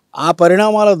 ఆ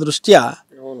పరిణామాల దృష్ట్యా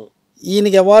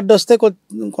ఈయనకి అవార్డు వస్తే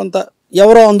కొంత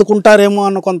ఎవరో అందుకుంటారేమో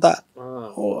అన్న కొంత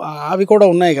అవి కూడా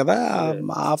ఉన్నాయి కదా,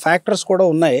 ఆ ఫ్యాక్టర్స్ కూడా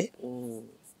ఉన్నాయి.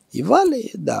 ఇవ్వాలి.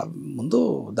 ముందు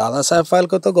దాదాసాహెబ్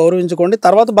ఫాల్కేతో గౌరవించుకోండి,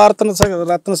 తర్వాత భారత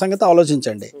రత్న సంగతి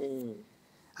ఆలోచించండి.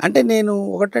 అంటే నేను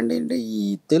ఒకటండి, ఈ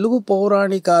తెలుగు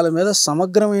పౌరాణికాల మీద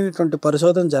సమగ్రమైనటువంటి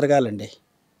పరిశోధన జరగాలండి.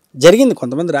 జరిగింది,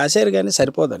 కొంతమంది రాశారు కానీ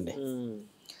సరిపోదండి.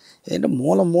 ఏంటంటే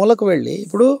మూలకు వెళ్ళి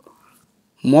ఇప్పుడు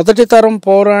మొదటి తరం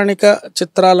పౌరాణిక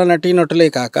చిత్రాల నటీనటులే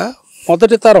కాక,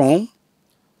 మొదటి తరం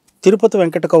తిరుపతి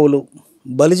వెంకట కవులు,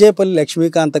 బలిజేపల్లి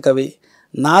లక్ష్మీకాంత కవి,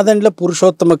 నాదెండ్ల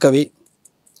పురుషోత్తమ కవి,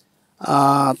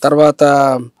 తర్వాత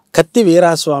కత్తి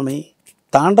వీరాస్వామి,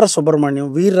 తాండ్ర సుబ్రహ్మణ్యం,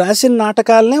 వీరు రాసిన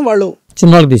నాటకాలనే వాళ్ళు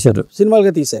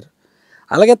సినిమాలుగా తీశారు.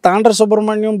 అలాగే తాండ్ర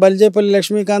సుబ్రహ్మణ్యం, బలిజేపల్లి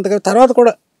లక్ష్మీకాంత కవి, తర్వాత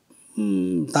కూడా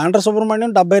తాండ్ర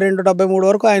సుబ్రహ్మణ్యం 72-73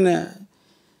 వరకు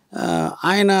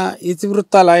ఆయన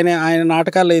ఇతివృత్తాలు, ఆయన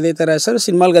నాటకాలు ఏదైతే రాశారో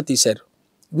సినిమాలుగా తీశారు.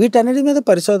 వీటన్నిటి మీద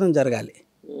పరిశోధన జరగాలి.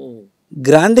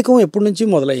 గ్రాంధికం ఎప్పటి నుంచి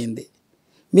మొదలయ్యింది?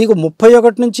 మీకు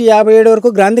 31 నుంచి 57 వరకు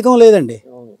గ్రాంధికం లేదండి.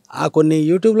 కొన్ని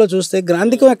యూట్యూబ్లో చూస్తే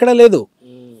గ్రాంధికం ఎక్కడా లేదు.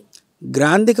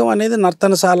 గ్రాంధికం అనేది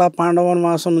నర్తనశాల,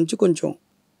 పాండవనవాసం నుంచి కొంచెం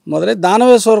మొదలై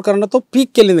దానవేశ్వరకరణతో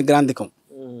పీక్కి వెళ్ళింది గ్రాంధికం.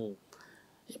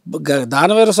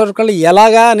 దానవేశ్వరకరణ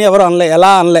ఎలాగా అని ఎవరు అనలే,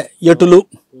 ఎలా అనలే, ఎటుల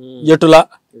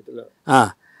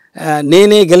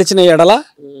నేనే గెలిచిన ఎడల,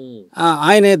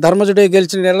 ఆయనే ధర్మజుడే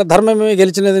గెలిచిన ఎడల, ధర్మమే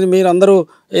గెలిచినది మీరు అందరూ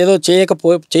ఏదో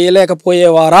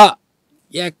చేయలేకపోయేవారా,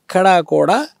 ఎక్కడా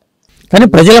కూడా. కానీ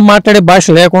ప్రజలు మాట్లాడే భాష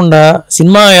లేకుండా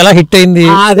సినిమా ఎలా హిట్ అయింది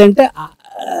అదంటే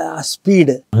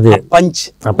స్పీడ్, పంచ్,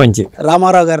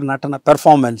 రామారావు గారి నటన,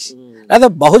 పెర్ఫార్మెన్స్. లేదా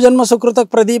బహుజన్మ సుకృత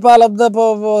ప్రదీపాలబ్ధ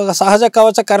సహజ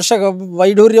కవచ కర్షక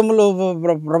వైఢూర్యములు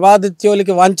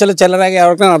ప్రభాదిత్యోలికి వాంఛలు చెలరేగా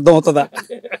ఎవరికైనా అర్థమవుతుందా?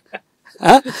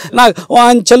 నాకు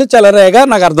వాంఛలు చెలరేగా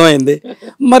నాకు అర్థమైంది.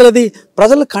 మరి అది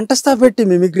ప్రజలు కంఠస్థా పెట్టి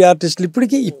మిమిక్రీ ఆర్టిస్టులు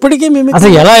ఇప్పటికీ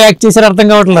మిమిక్రీ ఎలా యాక్ట్ చేశారు అర్థం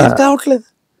కావట్లేదు.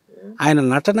 ఆయన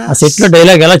నటన, సెట్లో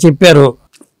డైలాగ్ ఎలా చెప్పారు,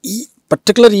 ఈ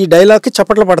పర్టికులర్ ఈ డైలాగ్కి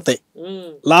చప్పట్లు పడతాయి.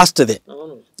 లాస్ట్ ఇదే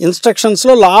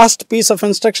ఇన్స్ట్రక్షన్స్లో లాస్ట్ పీస్ ఆఫ్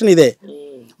ఇన్స్ట్రక్షన్ ఇదే.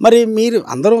 మరి మీరు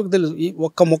అందరూ తెలుసు, ఈ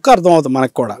ఒక్క ముక్క అర్థం అవుతుంది.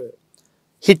 మనకు కూడా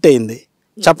హిట్ అయింది,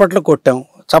 చప్పట్లు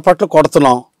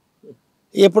కొడుతున్నాం.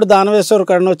 ఎప్పుడు దానవేశ్వర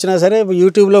కరణ వచ్చినా సరే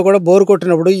యూట్యూబ్లో కూడా బోర్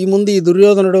కొట్టినప్పుడు ఈ ముందు ఈ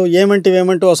దుర్యోధనుడు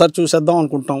ఏమంటి ఒకసారి చూసేద్దాం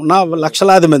అనుకుంటాం. నా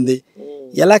లక్షలాది మంది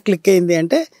ఎలా క్లిక్ అయింది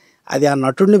అంటే అది ఆ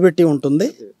నటుడిని పెట్టి ఉంటుంది.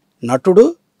 నటుడు,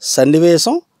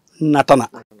 సన్నివేశం,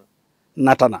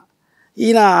 నటన.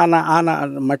 ఈయన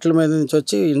మట్ల మీద నుంచి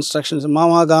వచ్చి ఇన్స్ట్రక్షన్స్,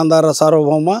 మామా గాంధార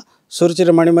సార్వభౌమ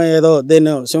సురుచిర మణిమ ఏదో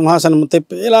దేన్ని సింహాసనం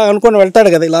తెప్పి ఇలా అనుకొని వెళ్తాడు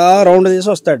కదా, ఇలా రౌండ్ చేసి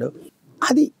వస్తాడు.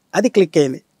 అది క్లిక్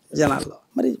అయింది జనాల్లో.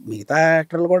 మరి మిగతా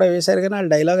యాక్టర్లు కూడా వేశారు కానీ వాళ్ళ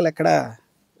డైలాగులు ఎక్కడ,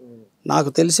 నాకు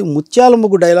తెలిసి ముత్యాల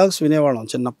ముగ్గు డైలాగ్స్ వినేవాళ్ళం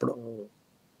చిన్నప్పుడు.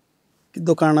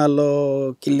 దుకాణాల్లో,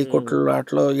 కిల్లి కొట్లు,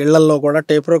 వాటిలో ఇళ్లల్లో కూడా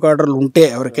టేప్ రికార్డర్లు ఉంటే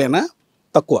ఎవరికైనా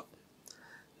తక్కువ.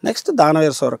 నెక్స్ట్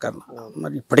దానవీర సూరకర్ణ,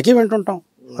 మరి ఇప్పటికీ వింటుంటాం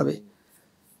అవి.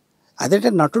 అదేంటే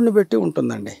నటుడిని పెట్టి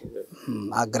ఉంటుందండి.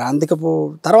 ఆ గ్రాంధికపు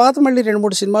తర్వాత మళ్ళీ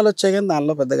 2-3 సినిమాలు వచ్చాయి కానీ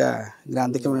దానిలో పెద్దగా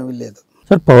గ్రాంధికం ఏమీ లేదు.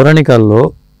 సార్ పౌరాణికాల్లో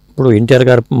ఇప్పుడు ఎన్టీఆర్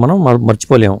గారు మనం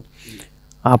మర్చిపోలేము.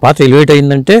 ఆ పాత్ర ఎలివేట్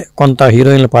అయిందంటే కొంత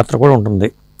హీరోయిన్ల పాత్ర కూడా ఉంటుంది.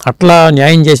 అట్లా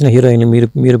న్యాయం చేసిన హీరోయిన్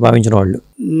మీరు భావించిన వాళ్ళు?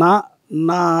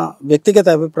 నా వ్యక్తిగత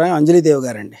అభిప్రాయం అంజలిదేవి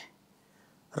గారండి.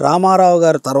 రామారావు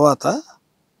గారు తర్వాత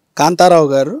కాంతారావు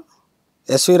గారు,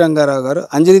 ఎస్వి రంగారావు గారు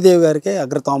అంజలిదేవి గారికే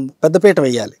పెద్దపీట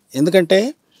వేయాలి. ఎందుకంటే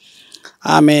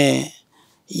ఆమె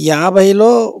 50లో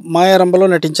మాయారంభలో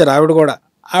నటించారు. ఆవిడ కూడా,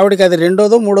 ఆవిడకి అది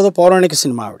 2వ 3వ పౌరాణిక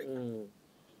సినిమా. ఆవిడ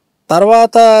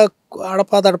తర్వాత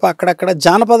అడపాదడప అక్కడక్కడ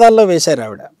జానపదాల్లో వేశారు.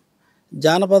 ఆవిడ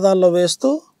జానపదాల్లో వేస్తూ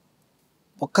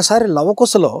ఒక్కసారి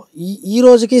లవకుశలో ఈ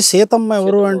రోజుకి సీతమ్మ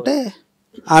ఎవరు అంటే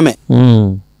ఆమె.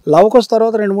 లవకుశ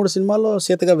తర్వాత 2-3 సినిమాల్లో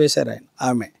సీతగా వేశారు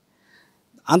ఆమె.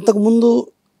 అంతకుముందు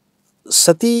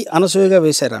సతీ అనసూయగా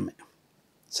వేశారు ఆమె.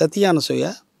 సతీ అనసూయ,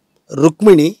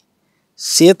 రుక్మిణి,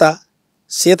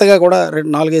 సీతగా కూడా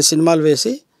 4-5 సినిమాలు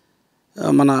వేసి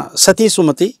మన సతీ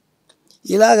సుమతి,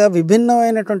 ఇలాగా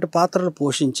విభిన్నమైనటువంటి పాత్రలు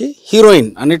పోషించి హీరోయిన్,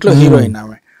 అన్నిట్లో హీరోయిన్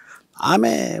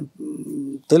ఆమె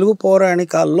తెలుగు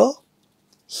పౌరాణికాల్లో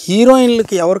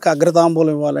హీరోయిన్లకి ఎవరికి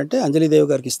అగ్రతాంబూలం ఇవ్వాలంటే అంజలిదేవి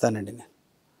గారికి ఇస్తానండి నేను.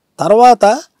 తర్వాత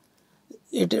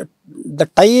the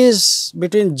time is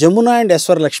between Jamuna and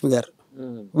ఎస్వరలక్ష్మి గారు,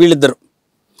 వీళ్ళిద్దరు.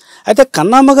 అయితే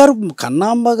కన్నాంబ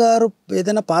గారు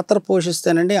ఏదైనా పాత్ర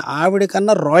పోషిస్తేనండి ఆవిడ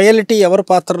కన్నా రాయల్టీ ఎవరి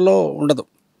పాత్రలో ఉండదు.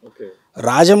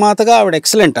 రాజమాతగా ఆవిడ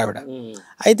ఎక్సలెంట్ ఆవిడ.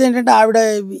 అయితే ఏంటంటే ఆవిడ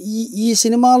ఈ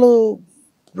సినిమాలు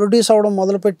ప్రొడ్యూస్ అవ్వడం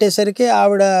మొదలు పెట్టేసరికి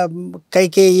ఆవిడ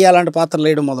కైకేయి అలాంటి పాత్రలు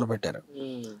వేయడం మొదలుపెట్టారు.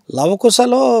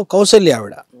 లవకుశలో కౌశల్య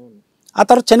ఆవిడ, ఆ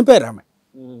తర్వాత చనిపోయారు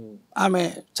ఆమె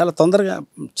చాలా తొందరగా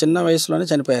చిన్న వయసులోనే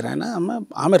చనిపోయారు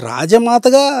ఆమె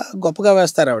రాజమాతగా గొప్పగా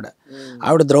వేస్తారు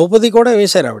ఆవిడ ద్రౌపది కూడా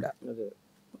వేశారు ఆవిడ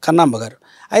కన్నాంబ గారు.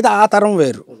 అయితే ఆ తరం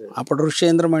వేరు. అప్పుడు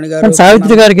ఋష్యేంద్రమణి గారు,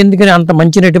 సావిత్రి గారికి ఎందుకని అంత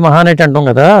మంచి నటి, మహానటి అంటాం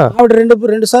కదా, ఆవిడ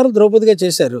రెండు సార్లు ద్రౌపదిగా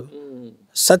చేశారు.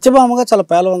 సత్యభామగా చాలా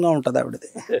పేలవంగా ఉంటుంది ఆవిడది.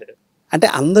 అంటే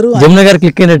అందరూ జమున గారు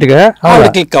క్లిక్ అయినట్టుగా ఆవిడ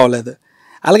క్లిక్ అవ్వలేదు.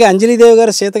 అలాగే అంజలిదేవి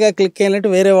గారు సీతగా క్లిక్ అయినట్టు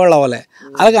వేరే వాళ్ళు అవ్వలే.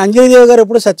 అలాగే అంజలిదేవి గారు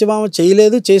ఎప్పుడు సత్యభామ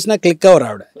చేయలేదు, చేసినా క్లిక్ అవ్వరు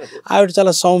ఆవిడ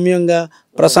చాలా సౌమ్యంగా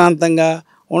ప్రశాంతంగా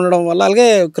ఉండడం వల్ల. అలాగే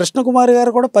కృష్ణకుమారి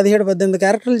గారు కూడా 17-18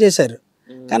 క్యారెక్టర్లు చేశారు,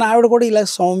 కానీ ఆవిడ కూడా ఇలా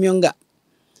సౌమ్యంగా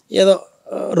ఏదో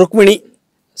రుక్మిణి,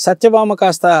 సత్యభామ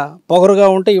కాస్త పొగరుగా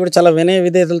ఉంటే ఈవిడ చాలా వినయ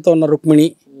విధేయతలతో ఉన్న రుక్మిణి,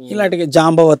 ఇలాంటి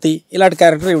జాంబవతి, ఇలాంటి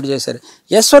క్యారెక్టర్ ఈవిడ చేశారు.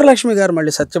 ఈశ్వరలక్ష్మి గారు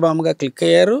మళ్ళీ సత్యభామగా క్లిక్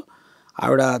అయ్యారు.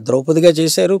 ఆవిడ ద్రౌపదిగా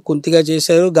చేశారు, కుంతిగా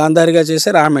చేశారు, గాంధారిగా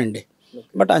చేశారు ఆమె అండి.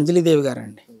 బట్ అంజలిదేవి గారు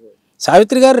అండి.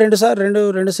 సావిత్రి గారు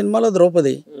రెండు సినిమాలో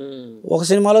ద్రౌపది, ఒక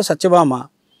సినిమాలో సత్యభామ,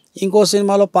 ఇంకో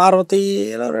సినిమాలో పార్వతి,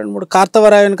 ఇలా 2-3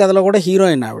 కార్తవరాయన్ కథలో కూడా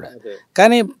హీరోయిన్ ఆవిడ.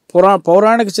 కానీ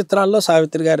పౌరాణిక చిత్రాల్లో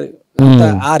సావిత్రి గారు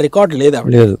ఆ రికార్డు లేదు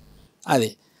ఆవిడ.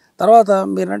 అది తర్వాత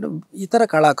మీరంటే ఇతర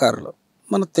కళాకారులు,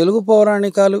 మన తెలుగు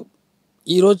పౌరాణికాలు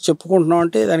ఈరోజు చెప్పుకుంటున్నాం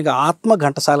అంటే దానికి ఆత్మ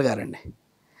ఘంటసాల గారండి.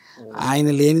 ఆయన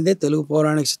లేనిదే తెలుగు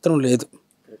పౌరాణిక చిత్రం లేదు.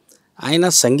 ఆయన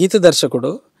సంగీత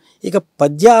దర్శకుడు. ఇక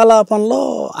పద్య ఆలాపనలో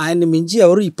ఆయన్ని మించి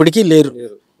ఎవరు ఇప్పటికీ లేరు.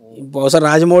 బహుశా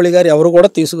రాజమౌళి గారు ఎవరు కూడా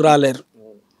తీసుకురాలేరు.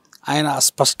 ఆయన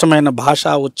స్పష్టమైన భాష,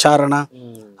 ఉచ్చారణ,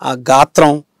 ఆ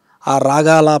గాత్రం, ఆ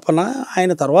రాగాలాపన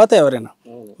ఆయన తర్వాత ఎవరైనా.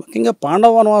 ముఖ్యంగా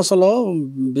పాండవ వనవాసంలో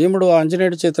భీముడు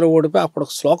ఆంజనేయుడి చేతిలో ఓడిపోయి అప్పుడు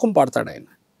ఒక శ్లోకం పాడతాడు ఆయన,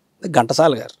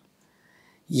 ఘంటసాల గారు.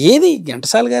 ఏది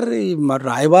ఘంటసాల గారి మరి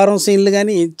రాయబారం సీన్లు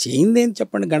కానీ చేయింది ఏంటి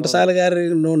చెప్పండి. ఘంటసాల గారి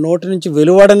నోటి నుంచి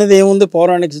వెలువడనేది ఏముంది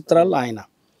పౌరాణిక చిత్రాల్లో ఆయన.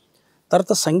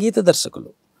 తర్వాత సంగీత దర్శకులు,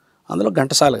 అందులో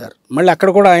ఘంటసాల గారు, మళ్ళీ అక్కడ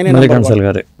కూడా ఆయన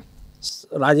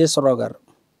రాజేశ్వరరావు గారు,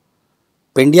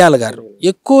 పెండ్యాల గారు.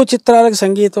 ఎక్కువ చిత్రాలకు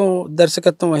సంగీతం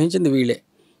దర్శకత్వం వహించింది వీళ్ళే.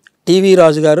 టీవీ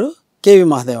రాజు గారు, కేవి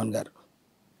మహాదేవన్ గారు,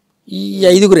 ఈ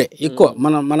 5గురే ఎక్కువ.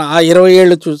 మన ఆ 20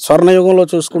 ఏళ్ళు స్వర్ణయుగంలో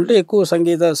చూసుకుంటే ఎక్కువ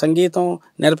సంగీతం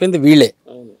నేర్పింది వీళ్ళే.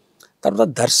 తర్వాత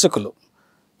దర్శకులు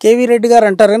కేవీ రెడ్డి గారు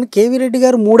అంటారు, కానీ కేవీ రెడ్డి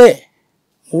గారు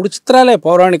 3 చిత్రాలే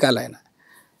పౌరాణికాలు ఆయన.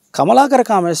 కమలాకర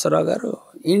కామేశ్వరరావు గారు,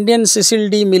 ఇండియన్ సిసిల్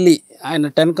డి మిల్లీ, ఆయన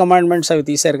 10 కమాండ్మెంట్స్ అవి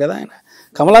తీశారు కదా ఆయన.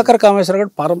 కమలాకర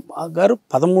కామేశ్వరరావు గారు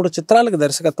 13 చిత్రాలకు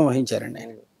దర్శకత్వం వహించారండి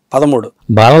ఆయన. 13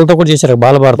 బాలలతో కూడా చేశారు.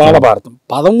 బాలభారతం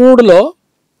 13లో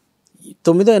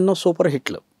 9 ఎన్నో సూపర్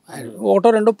హిట్లు. ఆయన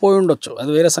 1-2 పోయి ఉండొచ్చు,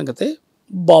 అది వేరే సంగతి.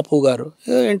 బాపు గారు,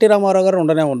 ఎన్టీ రామారావు గారు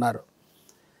ఉండనే ఉన్నారు.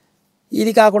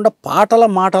 ఇది కాకుండా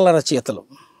మాటల రచయితలు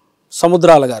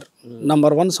సముద్రాల గారు,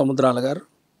 నంబర్ 1 సముద్రాల గారు,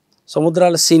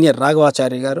 సముద్రాల సీనియర్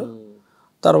రాఘవాచారి గారు,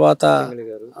 తర్వాత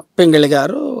పింగళి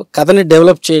గారు కథని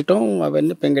డెవలప్ చేయటం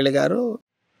అవన్నీ పింగళి గారు.